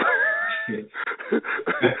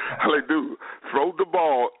 I'm like, dude, throw the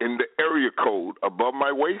ball in the area code above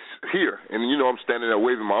my waist here. And, you know, I'm standing there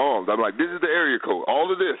waving my arms. I'm like, this is the area code.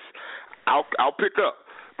 All of this, I'll pick up.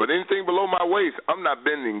 But anything below my waist, I'm not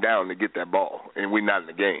bending down to get that ball. And we're not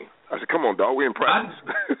in the game. I said, come on, dog, we're in practice.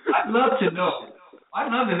 I'd love to know. I'd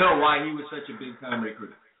love to know why he was such a big-time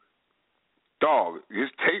recruit. Dog, his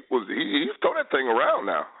tape was, he's throwing that thing around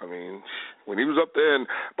now. I mean, when he was up there,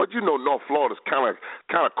 but you know, North Florida's kind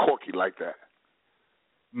of quirky like that.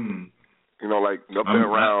 You know, like up there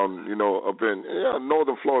around, you know,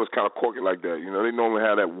 Northern Florida's kind of quirky like that. You know, they normally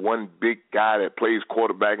have that one big guy that plays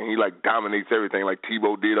quarterback and he like dominates everything, like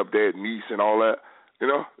Tebow did up there at Nice and all that. You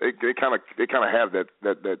know, they kind of have that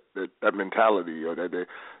mentality, or that they,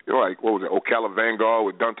 you know, like what was it, Ocala Vanguard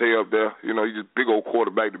with Dante up there. You know, he's just big old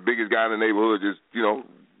quarterback, the biggest guy in the neighborhood, just, you know,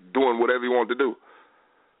 doing whatever he wanted to do.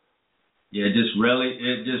 Yeah, it just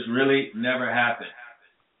really never happened.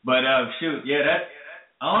 But shoot, yeah,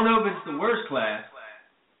 I don't know if it's the worst class,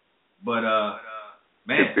 but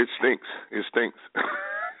man, it stinks. It stinks.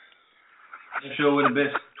 That sure would have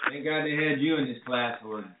been. Thank God they had you in this class,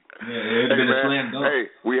 or yeah, it would have been a slam dunk. Hey,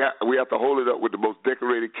 we have to hold it up with the most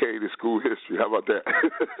decorated K in school history. How about that?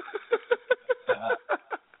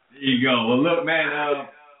 There you go. Well, look, man,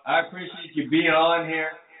 I appreciate you being on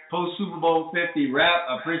here. Post Super Bowl 50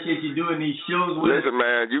 rap. I appreciate you doing these shows with us. Listen,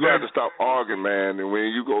 man, you got to stop arguing, man. And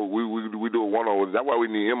when you go, we do a one-on-one. That's why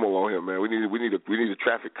we need Emil on here, man. We need a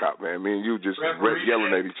traffic cop, man. Me and you just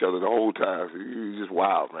yelling at each other the whole time. You're just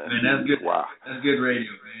wild, man. Man, that's good. Wow. That's good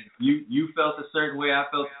radio, man. You felt a certain way, I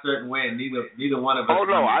felt a certain way, and neither one of us. Oh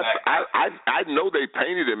no, I know they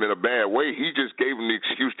painted him in a bad way. He just gave him the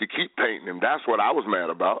excuse to keep painting him. That's what I was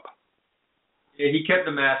mad about. Yeah, he kept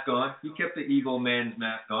the mask on. He kept the evil man's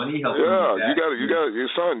mask on. He helped him Yeah, with that. you got your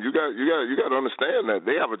son. You got to understand that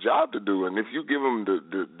they have a job to do, and if you give them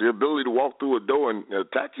the ability to walk through a door and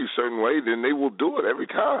attack you a certain way, then they will do it every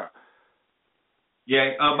time.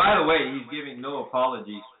 Yeah. By the way, he's giving no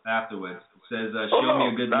apologies afterwards. It says, "Show me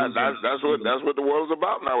a good news." That's what the world's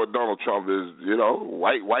about now with Donald Trump is,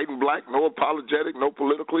 white and black, no apologetic, no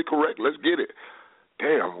politically correct. Let's get it.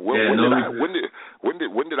 Damn, when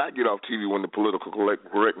did I get off TV when the political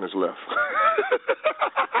correctness left?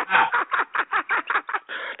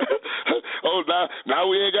 Oh, now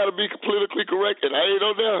we ain't got to be politically correct, and I ain't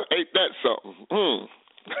on there. Ain't that something?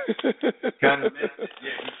 Kind of,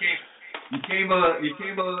 you came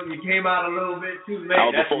out a little bit too late. I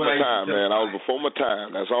was before my time, man. I was before my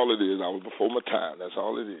time. That's all it is. I was before my time. That's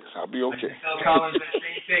all it is. I'll be okay. I tell Collins that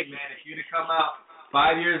same thing, man. If you'd have come out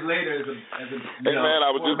 5 years later as a hey man,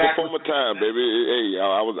 I was just before my time, baby. Hey,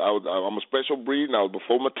 I'm a special breed, and I was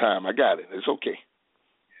before my time. I got it. It's okay.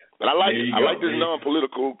 But I like it. I like this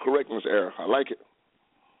non-political correctness era. I like it.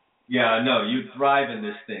 Yeah, no, you thrive in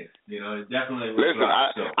this thing. It definitely. Listen,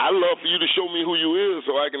 I love for you to show me who you is,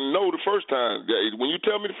 so I can know the first time. When you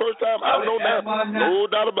tell me the first time, I know now. No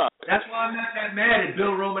doubt about it. That's why I'm not that mad at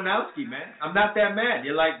Bill Romanowski, man. I'm not that mad.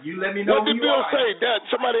 You're like, you let me know. What did Bill say? That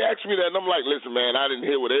somebody asked me that, and I'm like, listen, man, I didn't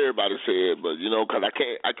hear what everybody said, but because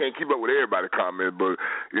I can't keep up with everybody's comment. But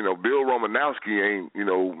Bill Romanowski ain't,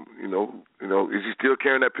 is he still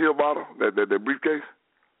carrying that pill bottle, that briefcase?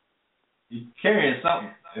 He's carrying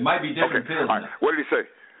something. It might be different pills. All right. What did he say?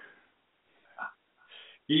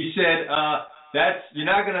 He said, you're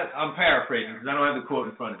not going to, I'm paraphrasing because I don't have the quote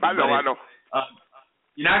in front of me. I know.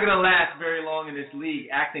 You're not going to last very long in this league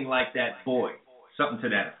acting like that boy. Something to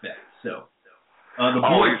that effect. So, the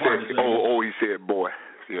boy part is... he said boy.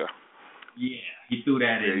 Yeah. Yeah, he threw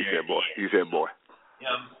that in there. He said boy. Yeah,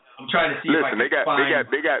 I'm trying to see if I can find...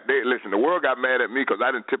 Listen, the world got mad at me because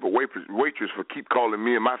I didn't tip a waitress for keep calling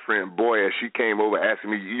me and my friend boy as she came over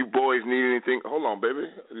asking me, you boys need anything? Hold on, baby.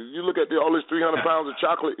 You look at all this 300 pounds of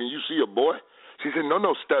chocolate and you see a boy? She said, no,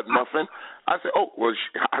 stud muffin. I said,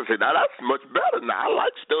 now that's much better. Now, I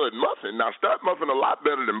like stud muffin. Now, stud muffin a lot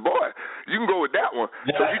better than boy. You can go with that one.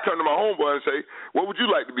 Yeah. So she turned to my homeboy and say, what would you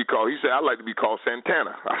like to be called? He said, I'd like to be called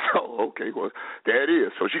Santana. I said, okay, well, there it is.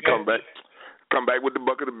 So she come back with the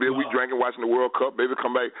bucket of beer. We drinking, watching the World Cup. Baby,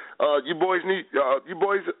 come back. You boys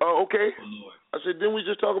okay? I said, didn't we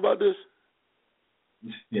just talk about this? I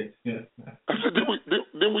said,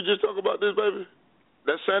 didn't we just talk about this, baby?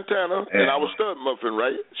 That's Santana, and I was stud muffin,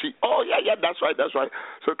 right? Yeah, that's right.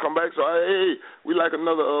 So come back. So, hey, we like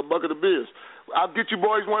another bucket of beers. I'll get you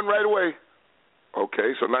boys one right away.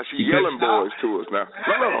 Okay, so now she yelling boys to us now.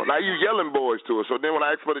 No. Now you yelling boys to us. So then when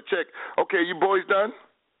I ask for the check, okay, you boys done?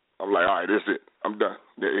 I'm like, all right, that's it. I'm done.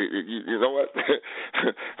 You know what?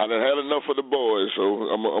 I done had enough of the boys, so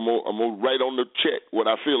I'm gonna write on the check what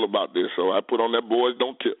I feel about this. So I put on that boys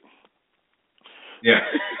don't tip. Yeah,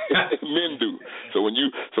 men do. So when you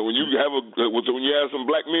have some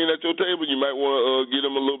black men at your table, you might want to give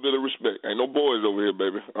them a little bit of respect. Ain't no boys over here,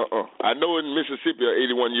 baby. I know in Mississippi, an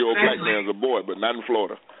 81-year-old black man's a boy, but not in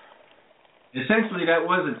Florida. Essentially, that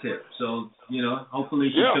was a tip. So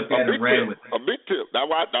hopefully she took that and ran with it. A big tip. That's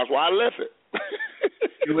why I left it.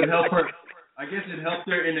 It would help her. I guess it helped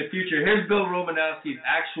her in the future. Here's Bill Romanowski's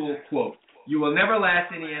actual quote. You will never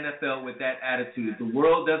last in the NFL with that attitude. The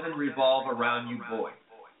world doesn't revolve around you, boy.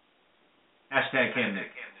 Hashtag Cam Newton.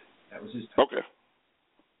 That was his tweet. Okay.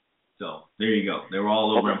 So there you go. They were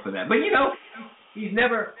all over him for that. But he's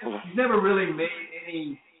never really made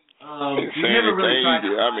any. He never really tried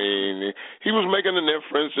to. I mean, he was making an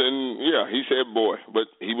inference, and he said boy, but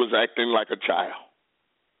he was acting like a child.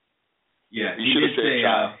 Yeah, he should have said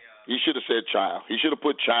child. He should have said child. He should have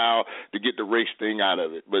put child to get the race thing out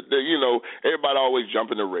of it. But, everybody always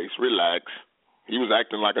jump in the race. Relax. He was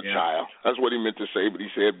acting like a child. That's what he meant to say, but he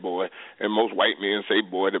said boy. And most white men say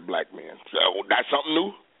boy to black men. So that's something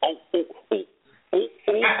new? Oh.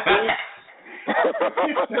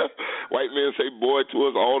 White men say boy to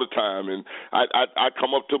us all the time, and I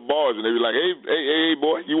come up to bars and they be like, hey,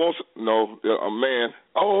 boy, you want some? No, a man.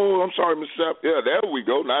 Oh, I'm sorry, Mr. Sapp. Yeah, there we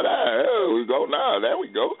go. Now there we go. Now there we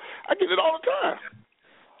go. I get it all the time.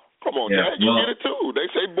 Come on, Dad, you get it too. They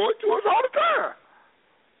say boy to us all the time.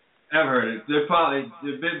 I've heard it. There's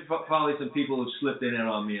been probably some people who slipped in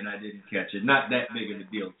on me and I didn't catch it. Not that big of a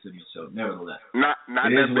deal to me, so nevertheless. Not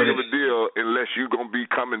that big of a deal unless you're going to be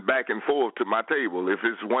coming back and forth to my table. If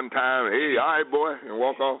it's one time, hey, all right, boy, and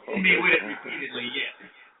walk off. You mean with it repeatedly,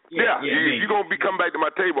 Yeah, if you're going to be coming back to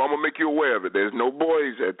my table, I'm going to make you aware of it. There's no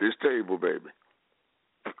boys at this table, baby.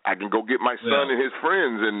 I can go get my son and his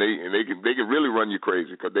friends, and they can really run you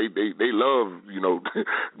crazy because they love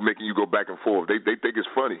making you go back and forth. They think it's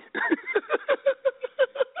funny.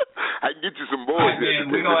 I can get you some boys that you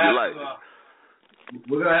like.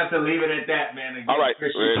 We're gonna have to leave it at that, man. Again, all right,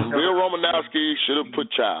 Bill Romanowski should have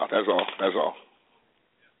put child. That's all.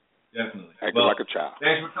 Definitely. Acting like a child.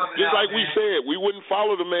 Thanks for coming Just out, like man. we said, we wouldn't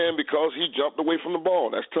follow the man because he jumped away from the ball.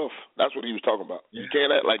 That's tough. That's what he was talking about. Yeah. You can't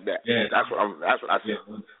act like that. Yeah. That's what I said. Yeah.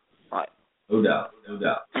 All right. No doubt.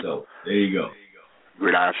 So there you go.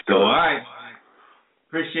 GridironStuds. So all right.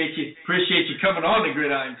 Appreciate you coming on the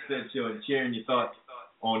GridironStuds show and sharing your thoughts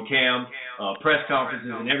on Cam, press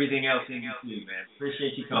conferences, and everything else in between, man.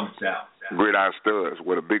 Appreciate you coming, Sal. GridironStuds,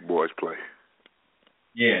 where the big boys play.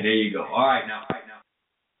 Yeah, there you go. All right, now.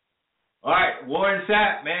 All right, Warren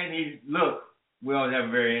Sapp, man, we always have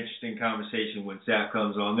a very interesting conversation when Sapp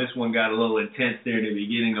comes on. This one got a little intense there in the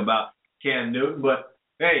beginning about Cam Newton, but,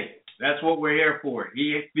 hey, that's what we're here for.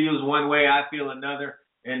 He feels one way, I feel another,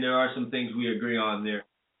 and there are some things we agree on there.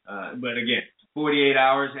 But, again, 48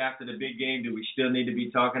 hours after the big game, do we still need to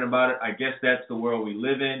be talking about it? I guess that's the world we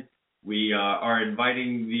live in. We are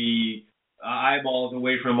inviting the eyeballs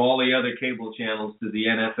away from all the other cable channels to the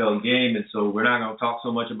NFL game, and so we're not going to talk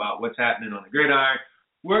so much about what's happening on the gridiron.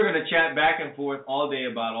 We're going to chat back and forth all day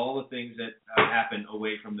about all the things that happen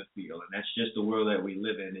away from the field, and that's just the world that we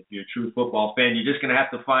live in. If you're a true football fan, you're just going to have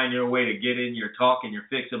to find your way to get in your talk and your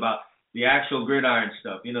fix about the actual gridiron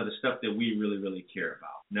stuff, the stuff that we really, really care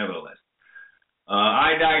about, nevertheless.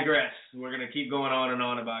 I digress. We're going to keep going on and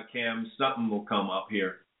on about Cam. Something will come up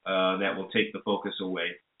here that will take the focus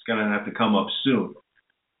away. It's going to have to come up soon.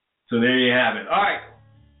 So there you have it. All right.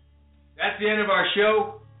 That's the end of our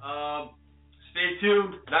show. Stay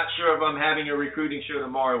tuned. Not sure if I'm having a recruiting show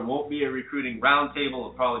tomorrow. It won't be a recruiting roundtable.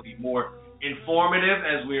 It'll probably be more informative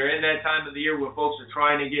as we are in that time of the year where folks are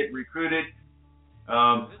trying to get recruited.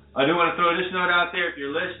 I do want to throw this note out there. If you're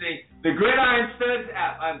listening, the GridironStuds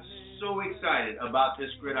app. I'm so excited about this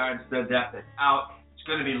GridironStuds app that's out. It's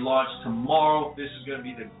going to be launched tomorrow. This is going to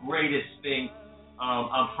be the greatest thing.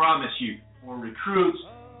 I promise you, for recruits,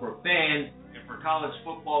 for fans, and for college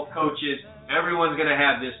football coaches, everyone's going to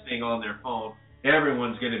have this thing on their phone.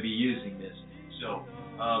 Everyone's going to be using this. So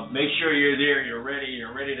make sure you're there, you're ready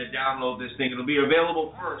to download this thing. It'll be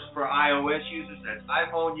available first for iOS users, that's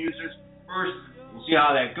iPhone users first. We'll see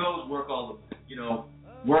how that goes, work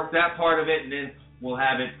that part of it, and then we'll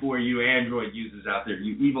have it for you Android users out there,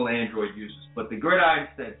 you evil Android users. But the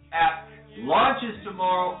GridironStuds app launches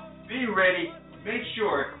tomorrow. Be ready. Make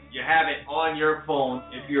sure you have it on your phone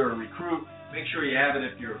if you're a recruit. Make sure you have it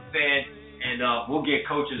if you're a fan. And we'll get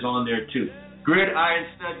coaches on there too.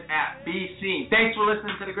 GridironStuds app. Be seen. Thanks for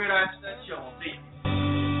listening to the GridironStuds show. We'll see you.